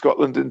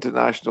 Scotland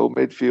international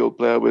midfield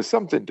player with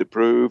something to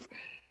prove,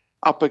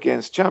 up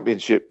against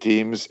championship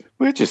teams,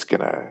 we're just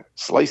going to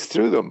slice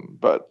through them.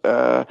 But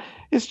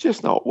it's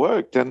just not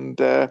worked. And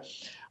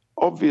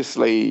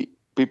obviously,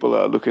 people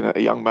are looking at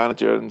a young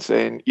manager and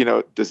saying,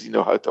 does he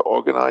know how to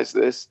organise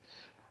this?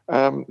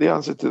 The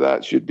answer to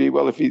that should be,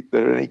 well, if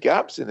there are any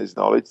gaps in his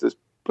knowledge, there's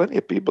plenty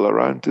of people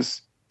around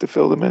to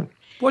fill them in.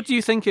 What do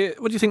you think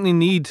they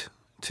need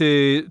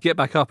to get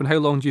back up, and how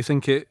long do you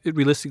think it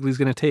realistically is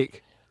going to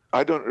take?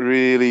 I don't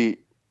really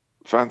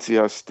fancy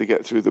us to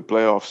get through the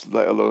playoffs,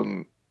 let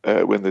alone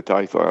win the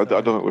title. I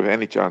don't think we have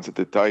any chance at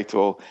the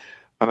title.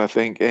 And I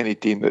think any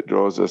team that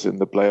draws us in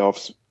the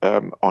playoffs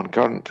on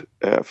current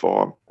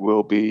form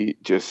will be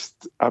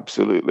just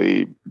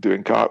absolutely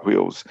doing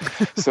cartwheels.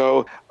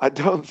 So I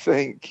don't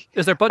think...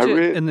 Is there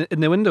budget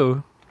in the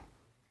window?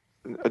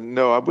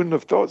 No, I wouldn't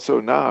have thought so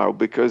now,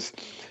 because...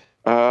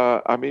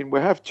 we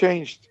have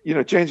changed.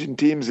 Changing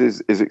teams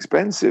is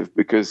expensive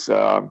because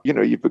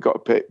you've got to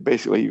pay.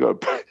 Basically, you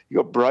got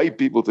to bribe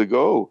people to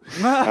go,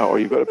 or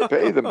you've got to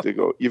pay them to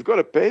go. You've got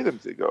to pay them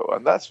to go,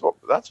 and that's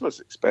what's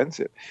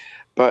expensive.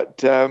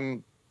 But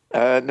no,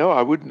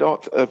 I would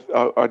not.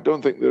 I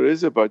don't think there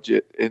is a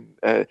budget in.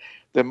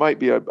 There might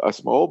be a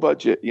small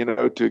budget,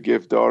 to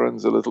give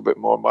Dorrans a little bit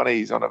more money.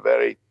 He's on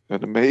an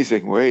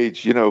amazing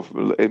wage,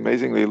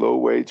 amazingly low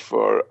wage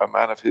for a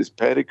man of his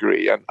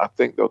pedigree. And I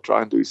think they'll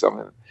try and do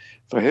something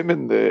for him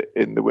in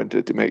the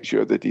winter to make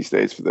sure that he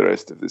stays for the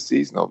rest of the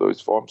season, although his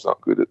form's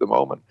not good at the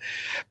moment.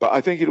 But I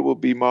think it will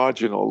be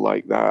marginal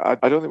like that.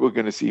 I don't think we're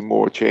going to see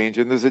more change.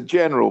 And there's a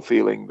general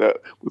feeling that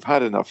we've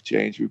had enough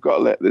change. We've got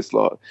to let this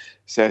lot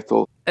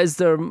settle. Is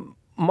there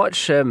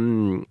much...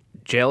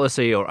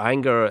 jealousy or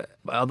anger at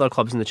other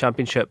clubs in the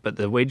Championship at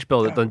the wage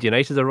bill that Dundee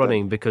United are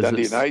running? Because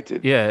Dundee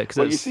United,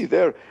 well, you see,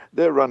 they're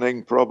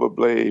running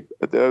probably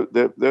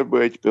their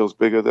wage bill's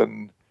bigger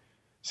than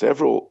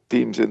several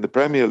teams in the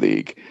Premier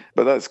League,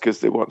 but that's because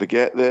they want to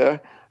get there.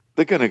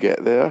 They're going to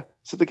get there,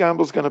 so the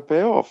gamble's going to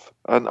pay off.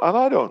 And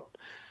I don't.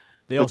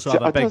 They also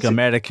have a big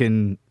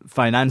American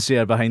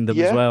financier behind them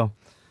as well.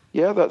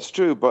 Yeah, that's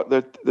true, but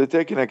they're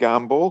taking a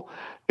gamble.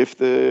 If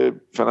the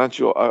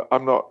financial,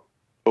 I'm not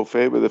au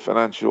fait with the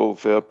financial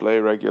fair play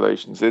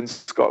regulations in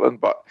Scotland,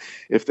 but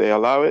if they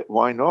allow it,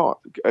 why not?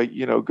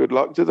 Good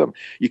luck to them.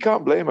 You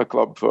can't blame a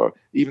club for,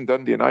 even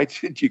Dundee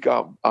United,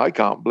 I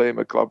can't blame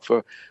a club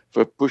for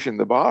pushing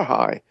the bar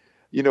high,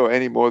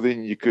 any more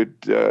than you could,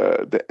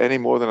 any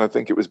more than I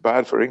think it was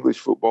bad for English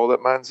football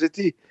that Man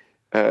City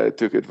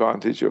took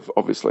advantage of,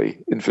 obviously,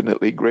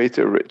 infinitely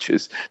greater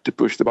riches to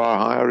push the bar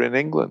higher in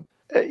England.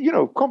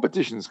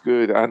 Competition's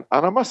good, and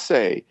I must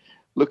say,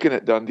 looking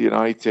at Dundee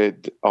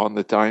United on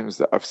the times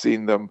that I've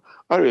seen them,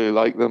 I really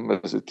like them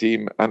as a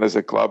team and as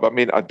a club. I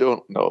mean, I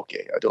don't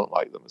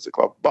like them as a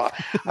club, but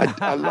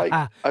I like...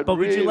 But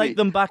would you like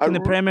them back in the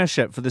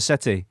Premiership for the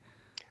City?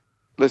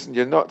 Listen,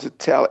 you're not to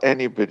tell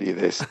anybody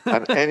this.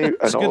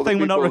 It's a good thing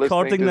we're not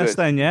recording this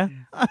then, yeah?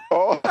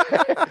 All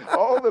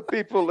the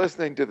people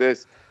listening to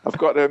this, I've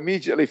got to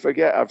immediately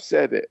forget I've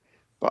said it,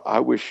 but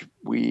I wish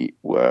we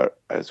were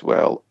as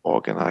well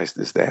organised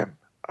as them.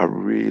 I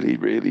really,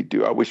 really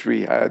do. I wish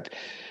we had,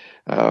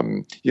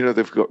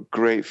 they've got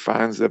great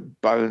fans. They're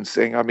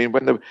bouncing. I mean,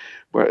 when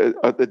we're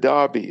at the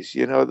derbies,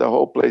 the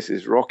whole place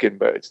is rocking,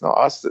 but it's not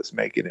us that's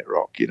making it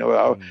rock.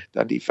 Our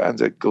Dundee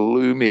fans are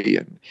gloomy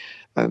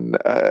and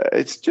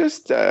it's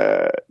just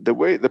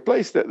the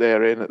place that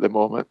they're in at the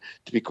moment,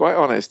 to be quite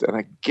honest. And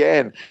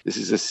again, this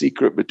is a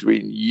secret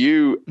between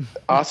you,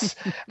 us,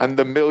 and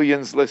the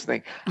millions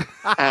listening,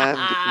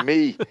 and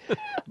me.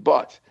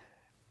 But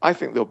I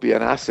think they'll be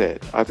an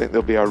asset. I think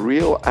they'll be a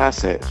real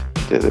asset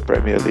to the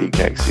Premier League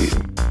next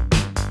season.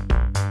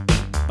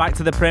 Back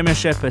to the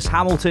Premiership as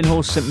Hamilton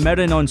host St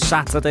Mirren on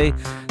Saturday.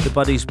 The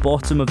Buddies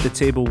bottom of the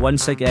table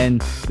once again.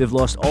 They've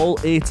lost all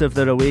 8 of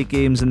their away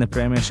games in the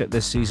Premiership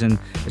this season.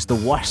 It's the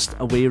worst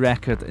away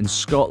record in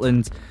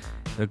Scotland.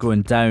 They're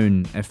going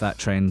down if that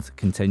trend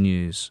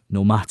continues,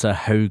 no matter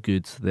how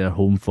good their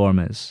home form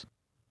is.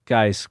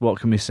 Guys, what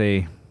can we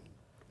say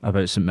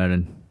about St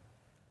Mirren?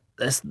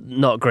 It's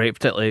not great,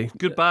 particularly.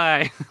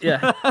 Goodbye.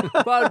 Yeah,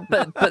 but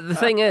the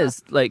thing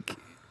is,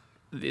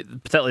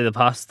 particularly the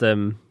past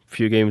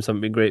few games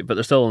haven't been great, but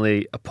they're still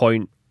only a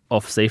point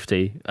off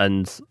safety.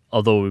 And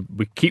although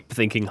we keep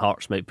thinking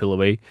Hearts might pull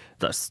away,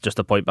 that's just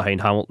a point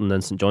behind Hamilton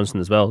and St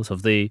Johnstone as well. So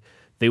if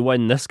they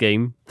win this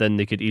game, then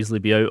they could easily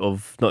be out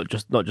of not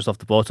just off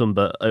the bottom,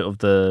 but out of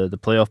the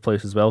playoff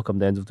place as well come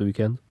the end of the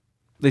weekend.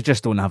 They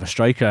just don't have a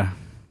striker.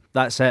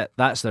 That's it.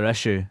 That's their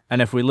issue.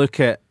 And if we look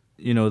at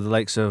the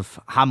likes of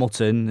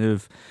Hamilton,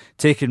 who've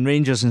taken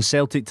Rangers and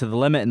Celtic to the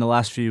limit in the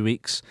last few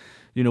weeks,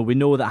 we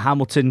know that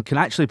Hamilton can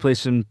actually play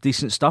some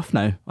decent stuff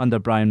now under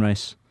Brian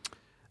Rice.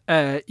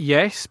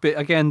 Yes, but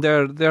again,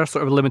 they're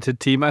sort of a limited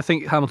team. I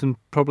think Hamilton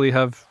probably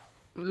have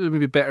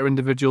maybe better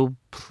individual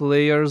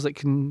players that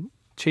can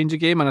change a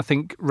game, and I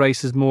think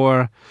Rice is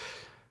more...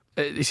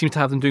 He seems to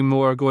have them doing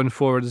more going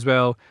forward as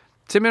well.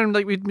 St Mirren,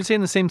 we've been saying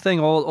the same thing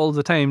all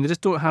the time. They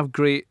just don't have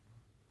great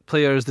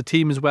players. The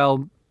team as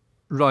well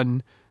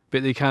run,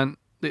 but they can't.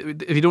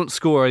 If you don't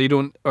score, you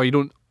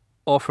don't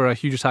offer a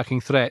huge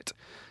attacking threat,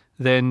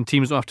 then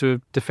teams don't have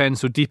to defend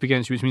so deep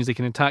against you, which means they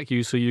can attack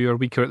you, so you're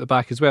weaker at the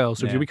back as well.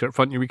 So if you're weaker at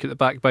front, you're weaker at the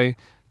back by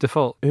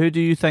default. Who do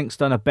you think's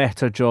done a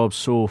better job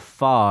so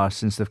far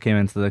since they've came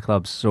into the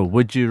clubs? So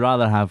would you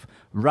rather have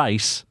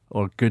Rice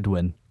or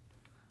Goodwin?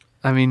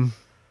 I mean...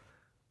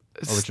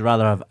 Or would you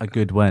rather have a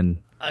good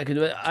win?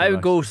 I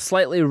would go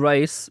slightly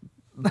Rice,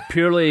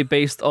 purely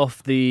based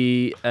off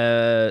the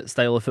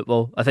style of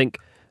football. I think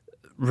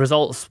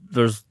results,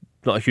 there's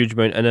not a huge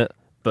amount in it,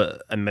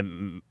 but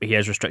he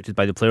is restricted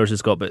by the players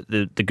he's got. But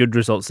the good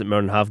results that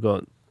Mirren have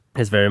got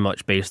is very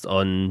much based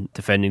on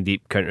defending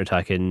deep,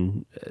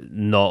 counter-attacking,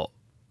 not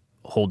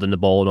holding the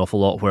ball an awful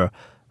lot.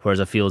 Whereas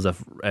I feel as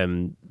if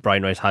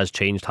Brian Rice has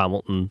changed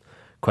Hamilton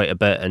quite a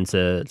bit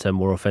into a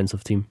more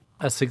offensive team.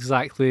 That's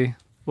exactly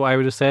what I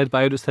would have said, but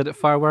I would have said it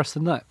far worse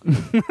than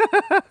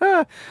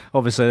that.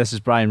 Obviously, this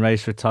is Brian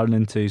Rice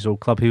returning to his old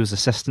club. He was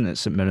assistant at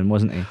St Mirren,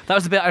 wasn't he? That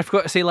was the bit I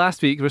forgot to say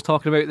last week. We were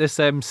talking about this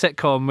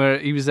sitcom where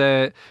he was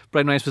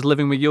Brian Rice was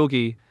living with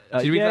Yogi.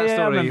 Did you read that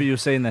story? I remember you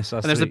saying this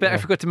last week. And there's a bit I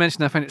forgot to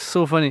mention. I find it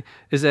so funny.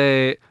 Is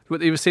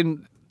what he was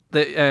saying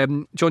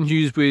that John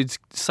Hughes would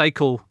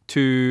cycle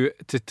to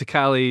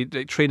Cali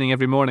training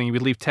every morning. He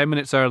would leave 10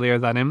 minutes earlier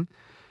than him.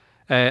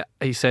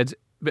 He said,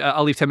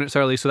 I'll leave 10 minutes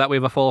early so that way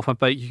if I fall off my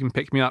bike you can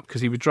pick me up,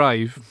 because he would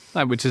drive,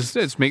 which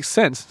it makes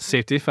sense,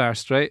 safety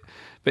first, right?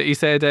 But he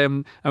said,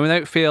 and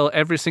without fail,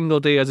 every single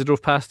day as I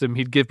drove past him,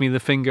 he'd give me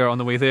the finger on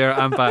the way there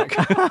and back.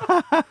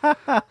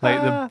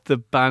 Like the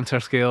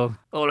banter scale.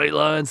 All right,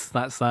 lads.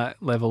 That's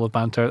that level of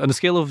banter. On a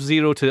scale of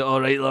 0 to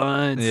all right,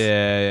 lads.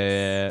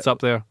 Yeah. It's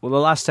up there. Well, the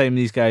last time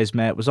these guys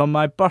met was on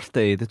my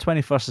birthday, the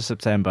 21st of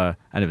September,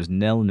 and it was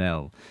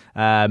 0-0.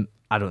 I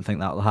don't think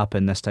that'll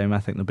happen this time. I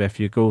think there'll be a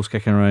few goals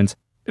kicking around.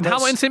 And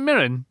Hamilton St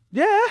Mirren?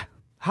 Yeah.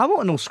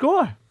 Hamilton will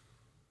score.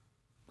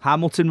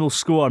 Hamilton will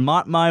score.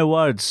 Mark my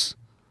words.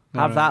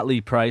 Have that,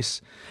 Lee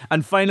Price.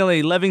 And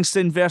finally,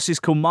 Livingston versus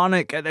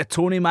Kilmarnock at the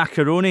Tony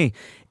Macaroni.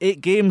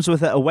 8 games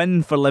without a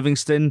win for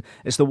Livingston.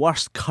 It's the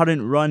worst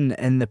current run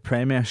in the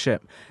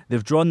Premiership.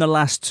 They've drawn their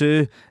last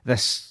 2.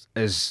 This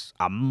is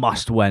a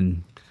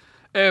must-win.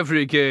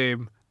 Every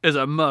game is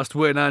a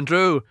must-win,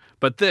 Andrew.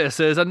 But this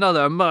is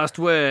another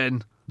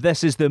must-win.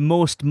 This is the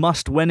most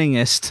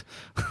must-winningest.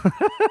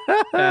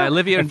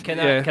 Olivia, can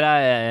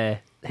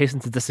I hasten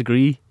to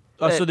disagree?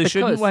 So they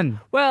shouldn't win?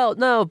 Well,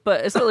 no,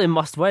 but it's not really a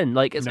must-win.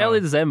 Like, it's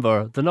early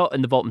December. They're not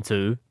in the bottom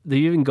 2.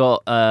 They've even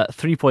got a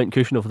 3-point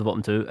cushion over the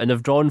bottom 2, and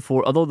they've drawn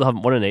 4. Although they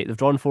haven't won in 8, they've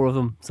drawn 4 of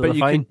them. So but they're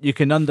fine. You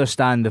can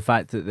understand the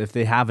fact that if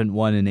they haven't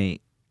won in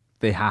 8,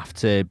 they have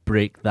to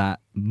break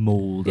that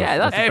mould. Yeah,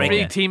 that's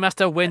every team has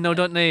to win, though,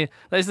 don't they?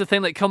 That's the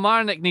thing. Like,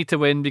 Kilmarnock need to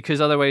win because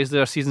otherwise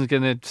their season's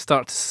going to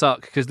start to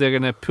suck because they're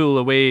going to pull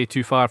away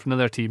too far from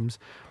other teams.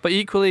 But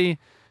equally,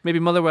 maybe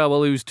Motherwell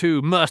will lose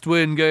 2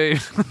 must-win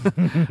games,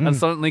 and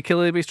suddenly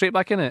Killie will be straight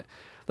back in it.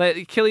 Like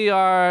Killie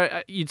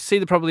are, you'd say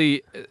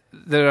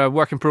they're a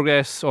work in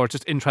progress or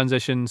just in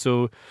transition.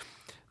 So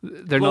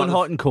they're Blowing not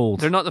hot and cold.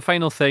 They're not the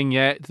final thing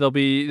yet. They'll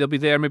be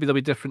there. Maybe there'll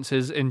be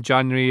differences in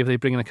January if they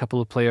bring in a couple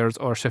of players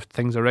or shift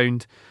things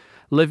around.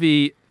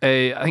 Livy,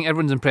 I think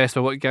everyone's impressed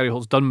by what Gary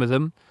Holt's done with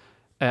them,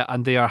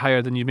 and they are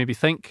higher than you maybe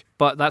think.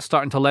 But that's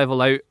starting to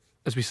level out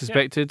as we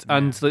suspected. Yeah.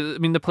 And I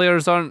mean, the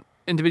players aren't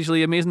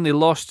individually amazing. They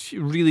lost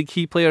really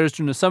key players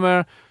during the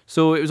summer,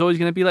 so it was always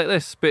going to be like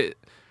this. But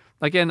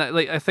again,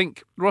 I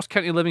think Ross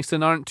County and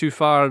Livingston aren't too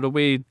far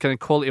away, kind of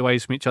quality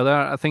wise, from each other.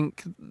 I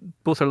think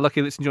both are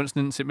lucky that St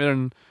Johnstone and St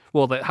Mirren,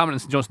 that Hamilton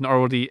and St Johnstone are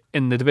already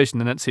in the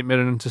division, and that St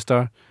Mirren just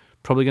are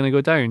probably going to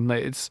go down.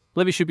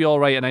 Livy should be all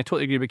right, and I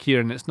totally agree with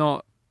Kieran. It's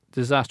not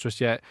disastrous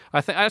yet.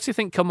 I actually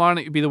think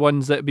Kilmarnock would be the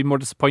ones that would be more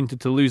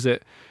disappointed to lose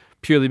it,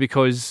 purely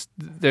because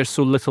there's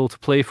so little to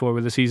play for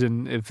with the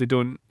season if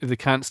they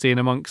can't stay in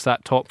amongst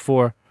that top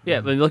 4.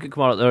 Yeah, when you look at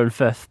Kilmarnock, they're in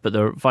 5th, but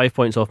they're 5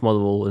 points off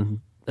Motherwell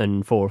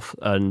in 4th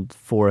and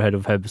 4 ahead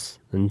of Hibs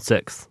in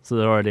 6th. So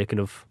they're already kind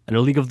of in a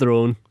league of their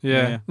own.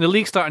 Yeah. The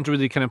league's starting to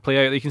really kind of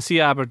play out. You can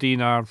see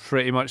Aberdeen are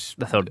pretty much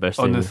the third best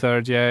on the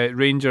third. Yeah,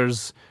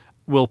 Rangers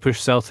will push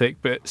Celtic,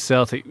 but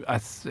Celtic I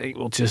think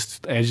will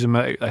just edge them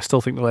out. I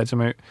still think they'll edge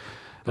them out.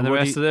 And the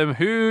rest of them,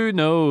 who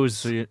knows?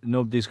 So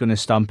nobody's going to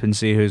stump and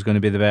see who's going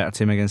to be the better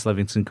team against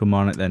Livingston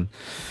Kilmarnock then.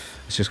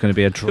 It's just going to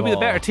be a draw. Who'll be the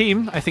better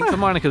team? I think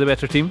Kilmarnock are the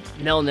better team.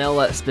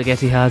 0-0 at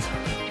Spaghetti Had.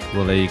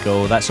 Well, there you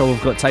go. That's all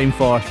we've got time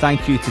for.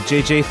 Thank you to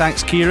JJ.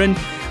 Thanks, Kieran.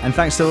 And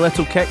thanks to the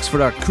Little Kicks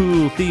for our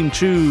cool theme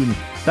tune.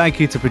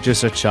 Thank you to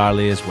producer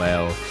Charlie as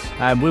well.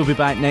 We'll be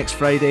back next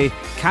Friday.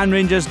 Can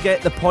Rangers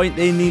get the point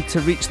they need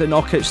to reach the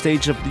knockout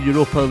stage of the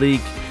Europa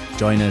League?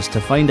 Join us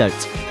to find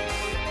out.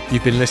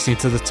 You've been listening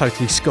to the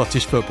Totally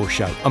Scottish Football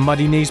Show, a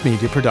Muddy Knees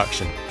Media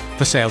production.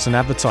 For sales and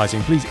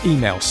advertising, please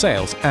email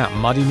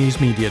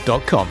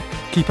sales@muddykneesmedia.com.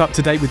 Keep up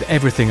to date with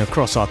everything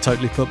across our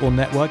Totally Football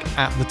network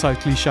at The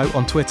Totally Show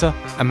on Twitter,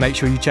 and make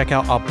sure you check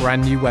out our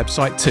brand new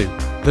website too,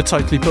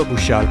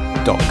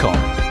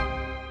 thetotallyfootballshow.com.